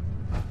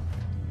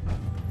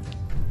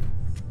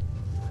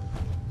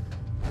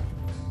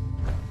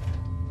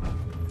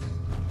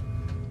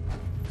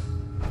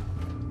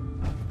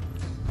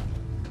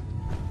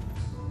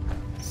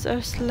 So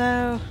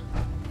slow.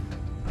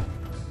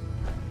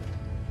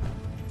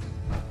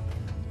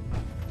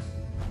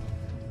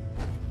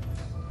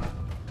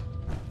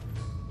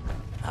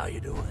 How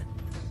you doing?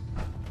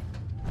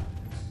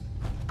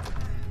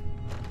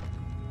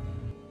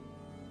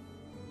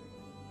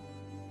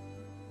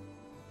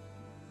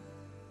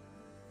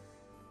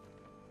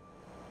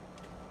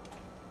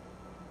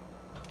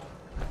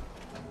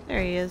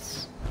 There he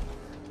is.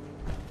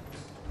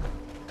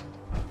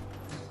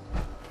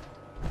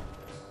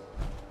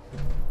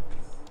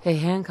 Hey,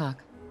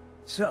 Hancock.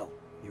 So,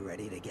 you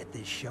ready to get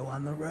this show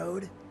on the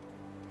road?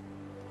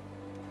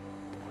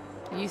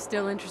 You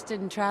still interested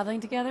in traveling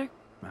together?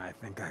 I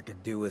think I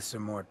could do with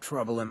some more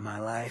trouble in my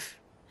life.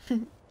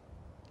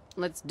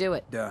 Let's do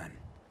it. Done.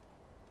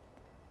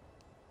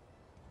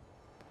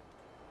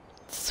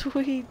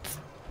 Sweet.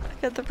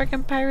 I got the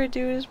freaking pirate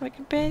dude as my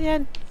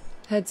companion.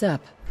 Heads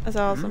up. That's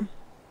awesome.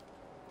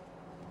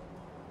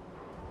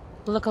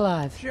 Look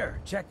alive. Sure,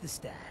 check the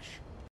stash.